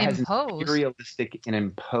it has an imperialistic and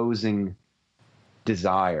imposing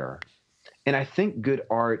desire. And I think good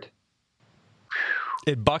art,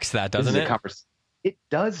 it bucks that, doesn't it? It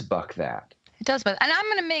does buck that. It does, but and I'm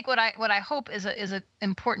going to make what I hope is a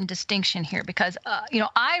important distinction here, because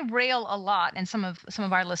I rail a lot, and some of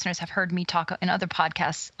our listeners have heard me talk in other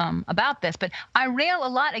podcasts about this, but I rail a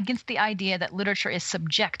lot against the idea that literature is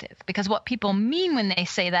subjective, because what people mean when they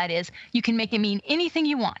say that is you can make it mean anything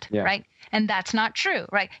you want, right? And that's not true,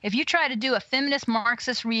 right? If you try to do a feminist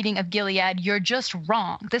Marxist reading of Gilead, you're just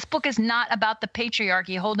wrong. This book is not about the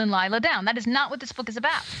patriarchy holding Lila down. That is not what this book is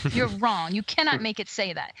about. You're wrong. You cannot make it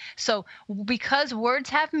say that. So because words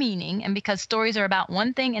have meaning, and because stories are about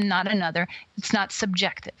one thing and not another, it's not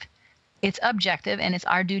subjective. It's objective, and it's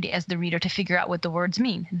our duty as the reader to figure out what the words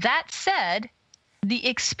mean. That said, the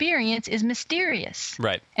experience is mysterious,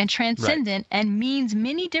 right, and transcendent, and means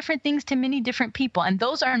many different things to many different people. And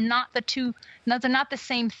those are not they're not the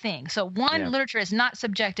same thing. So one, literature is not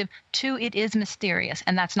subjective. Two, it is mysterious,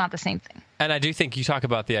 and that's not the same thing. And I do think you talk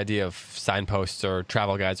about the idea of signposts or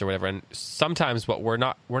travel guides or whatever. And sometimes what we're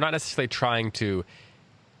not necessarily trying to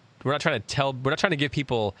give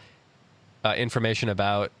people information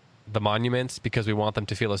about the monuments because we want them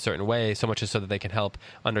to feel a certain way, so much as so that they can help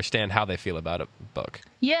understand how they feel about a book.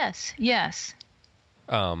 Yes.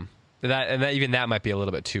 That might be a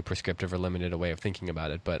little bit too prescriptive or limited a way of thinking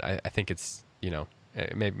about it, but I think it's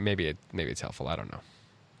maybe it's helpful. I don't know.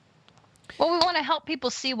 Well, we want to help people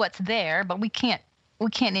see what's there, but we can't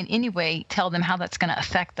in any way tell them how that's going to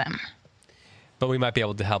affect them. But we might be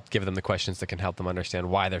able to help give them the questions that can help them understand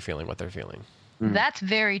why they're feeling what they're feeling. That's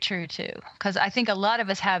very true too, because I think a lot of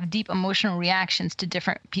us have deep emotional reactions to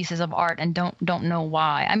different pieces of art and don't know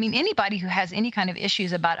why. I mean, anybody who has any kind of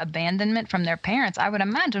issues about abandonment from their parents, I would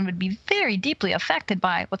imagine, would be very deeply affected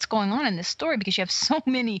by what's going on in this story, because you have so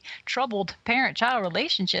many troubled parent-child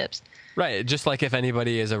relationships. Right. Just like if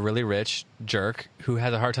anybody is a really rich jerk who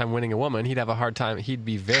has a hard time winning a woman, he'd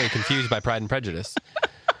be very confused by Pride and Prejudice.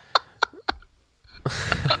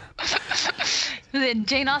 Then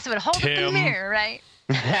Jane Austen would hold up the mirror, right?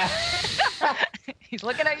 He's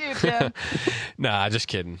looking at you, Tim. Nah, just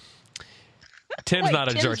kidding. Tim's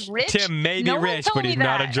not a jerk. Rich? Tim may be rich, but he's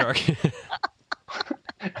not a jerk.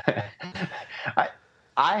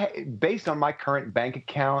 I based on my current bank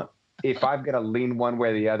account, if I've got to lean one way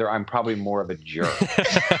or the other, I'm probably more of a jerk.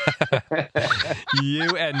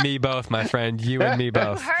 You and me both, my friend. You and me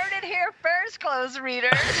both. You heard it here first. close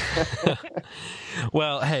readers.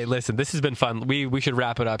 Well, hey, listen, this has been fun. We should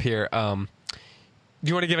wrap it up here. Do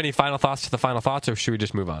you want to give any final thoughts to the final thoughts, or should we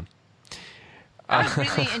just move on? I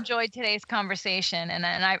really enjoyed today's conversation, and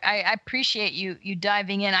I appreciate you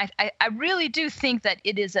diving in. I really do think that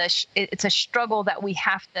it's a struggle that we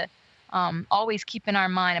have to always keep in our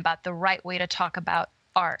mind about the right way to talk about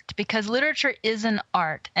art, because literature is an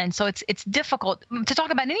art, and so it's difficult to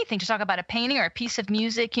talk about anything. To talk about a painting or a piece of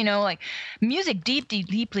music, like music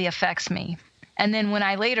deeply affects me. And then when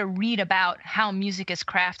I later read about how music is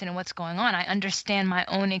crafted and what's going on, I understand my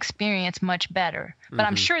own experience much better. But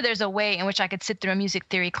I'm sure there's a way in which I could sit through a music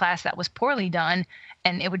theory class that was poorly done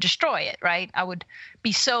and it would destroy it, right? I would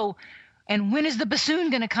be so, and when is the bassoon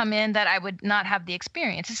going to come in, that I would not have the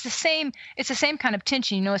experience. It's the same kind of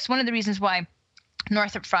tension. It's one of the reasons why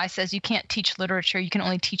Northrop Frye says you can't teach literature, you can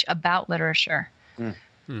only teach about literature,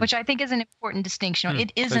 which I think is an important distinction.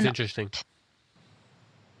 It is That's interesting.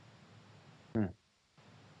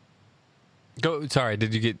 Go. Sorry,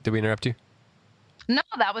 did we interrupt you? No,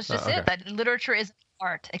 that was just it. That literature is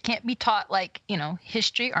art. It can't be taught like,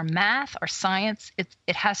 history or math or science.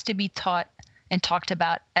 It has to be taught and talked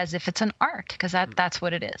about as if it's an art, because that's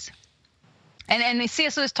what it is. And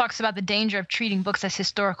C.S. Lewis talks about the danger of treating books as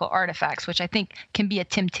historical artifacts, which I think can be a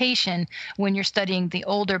temptation when you're studying the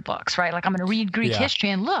older books, right? Like, I'm going to read Greek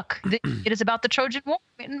history and look, it is about the Trojan War.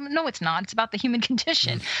 No, it's not. It's about the human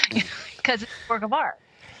condition, because it's a work of art.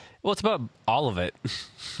 Well, it's about all of it.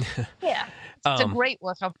 Yeah. It's a great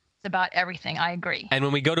work. It's about everything. I agree. And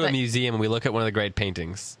when we go to a museum and we look at one of the great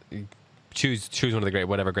paintings, choose one of the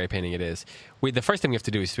whatever great painting it is, the first thing we have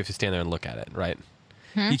to do is we have to stand there and look at it, right?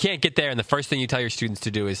 You can't get there and the first thing you tell your students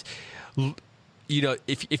to do is,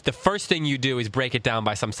 if the first thing you do is break it down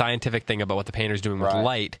by some scientific thing about what the painter's doing with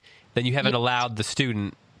light, then you haven't allowed the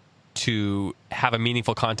student to have a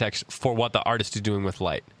meaningful context for what the artist is doing with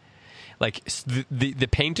light. Like, the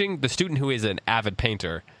painting, the student who is an avid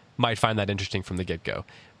painter might find that interesting from the get-go,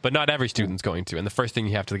 but not every student's going to. And the first thing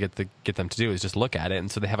you have to get them to do is just look at it,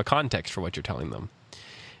 and so they have a context for what you're telling them.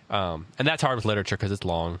 And that's hard with literature because it's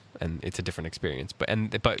long and it's a different experience. But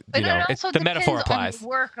the metaphor applies. On the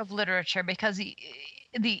work of literature, because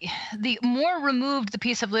the more removed the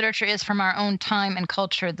piece of literature is from our own time and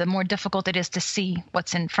culture, the more difficult it is to see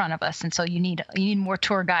what's in front of us. And so you need more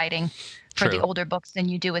tour guiding for the older books than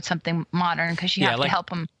you do with something modern, because you have to help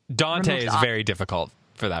them. Dante is very difficult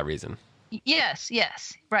for that reason. Yes,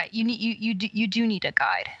 right. You do need a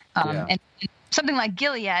guide. And something like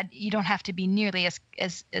Gilead, you don't have to be nearly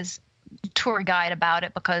as tour guide about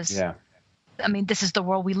it, because this is the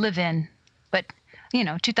world we live in. But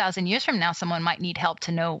 2,000 years from now, someone might need help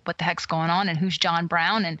to know what the heck's going on and who's John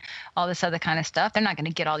Brown and all this other kind of stuff. They're not going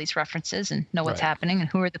to get all these references and know what's happening and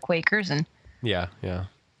who are the Quakers and yeah.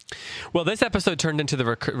 Well, this episode turned into the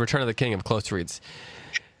Return of the King of close reads.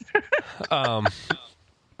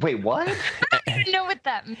 Wait, what? I don't even know what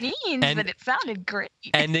that means, but it sounded great.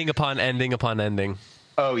 Ending upon ending upon ending.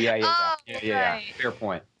 Oh, yeah. Fair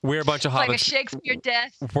point. We're a bunch of hobbits. Like a Shakespeare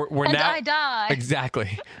death. We're now, I die.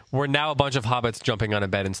 Exactly. We're now a bunch of hobbits jumping on a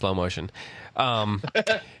bed in slow motion.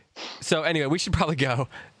 So anyway, we should probably go.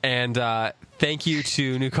 And thank you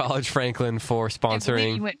to New College Franklin for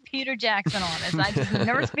sponsoring. You went Peter Jackson on us. I just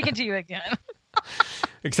never speaking to you again.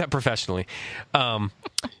 Except professionally.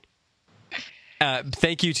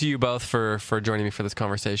 Thank you to you both for joining me for this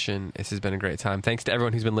conversation. This has been a great time. Thanks to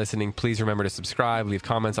everyone who's been listening. Please remember to subscribe, leave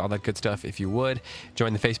comments, all that good stuff if you would.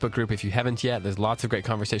 Join the Facebook group if you haven't yet. There's lots of great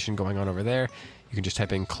conversation going on over there. You can just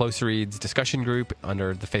type in Close Reads Discussion Group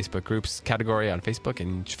under the Facebook Groups category on Facebook,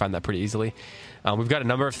 and you should find that pretty easily. We've got a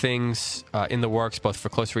number of things in the works, both for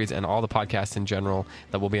Close Reads and all the podcasts in general,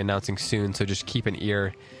 that we'll be announcing soon, so just keep an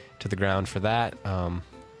ear to the ground for that.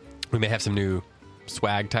 We may have some new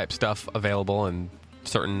swag type stuff available and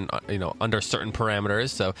certain, under certain parameters.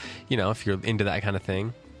 So, if you're into that kind of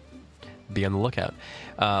thing, be on the lookout.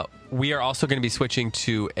 We are also going to be switching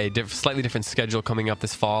to a slightly different schedule coming up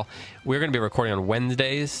this fall. We're going to be recording on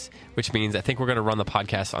Wednesdays, which means I think we're going to run the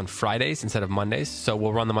podcast on Fridays instead of Mondays. So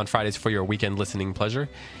we'll run them on Fridays for your weekend listening pleasure.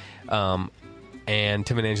 And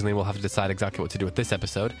Tim and Angeline will have to decide exactly what to do with this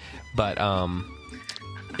episode. But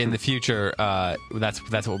in the future, that's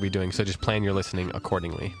what we'll be doing. So just plan your listening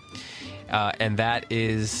accordingly. And that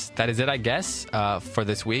is it, I guess, for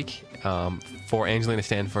this week. For Angelina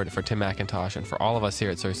Stanford, for Tim McIntosh, and for all of us here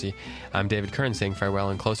at CiRCE, I'm David Kern saying farewell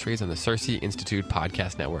and close reads on the CiRCE Institute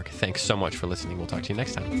Podcast Network. Thanks so much for listening. We'll talk to you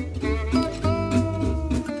next time.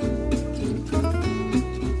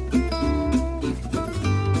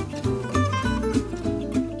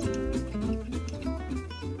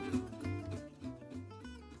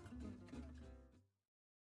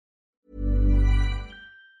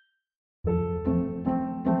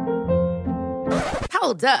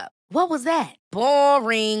 Hold up. What was that?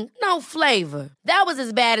 Boring. No flavor. That was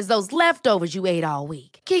as bad as those leftovers you ate all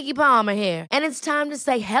week. Keke Palmer here, and it's time to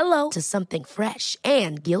say hello to something fresh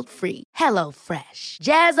and guilt-free. Hello Fresh.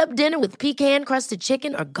 Jazz up dinner with pecan-crusted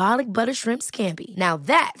chicken or garlic butter shrimp scampi. Now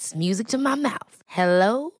that's music to my mouth.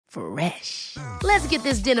 Hello Fresh. Let's get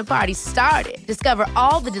this dinner party started. Discover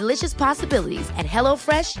all the delicious possibilities at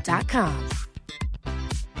HelloFresh.com.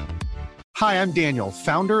 Hi, I'm Daniel,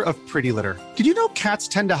 founder of Pretty Litter. Did you know cats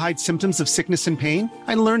tend to hide symptoms of sickness and pain?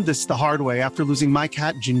 I learned this the hard way after losing my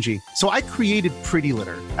cat, Gingy. So I created Pretty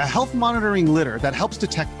Litter, a health monitoring litter that helps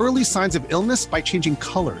detect early signs of illness by changing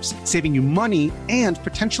colors, saving you money and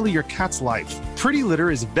potentially your cat's life. Pretty Litter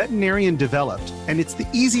is veterinarian developed, and it's the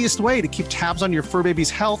easiest way to keep tabs on your fur baby's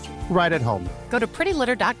health right at home. Go to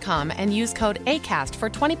prettylitter.com and use code ACAST for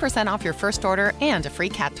 20% off your first order and a free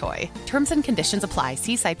cat toy. Terms and conditions apply.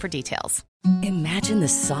 See site for details. Imagine the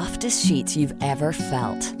softest sheets you've ever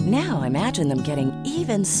felt. Now imagine them getting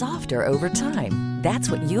even softer over time.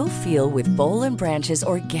 That's what you'll feel with Boll & Branch's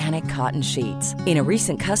organic cotton sheets. In a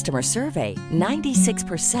recent customer survey,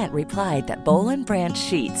 96% replied that Boll & Branch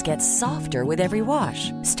sheets get softer with every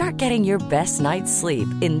wash. Start getting your best night's sleep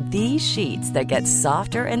in these sheets that get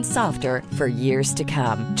softer and softer for years to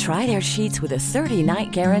come. Try their sheets with a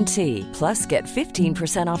 30-night guarantee. Plus, get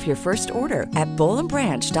 15% off your first order at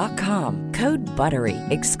bollandbranch.com. Code BUTTERY.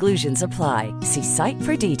 Exclusions apply. See site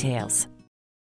for details.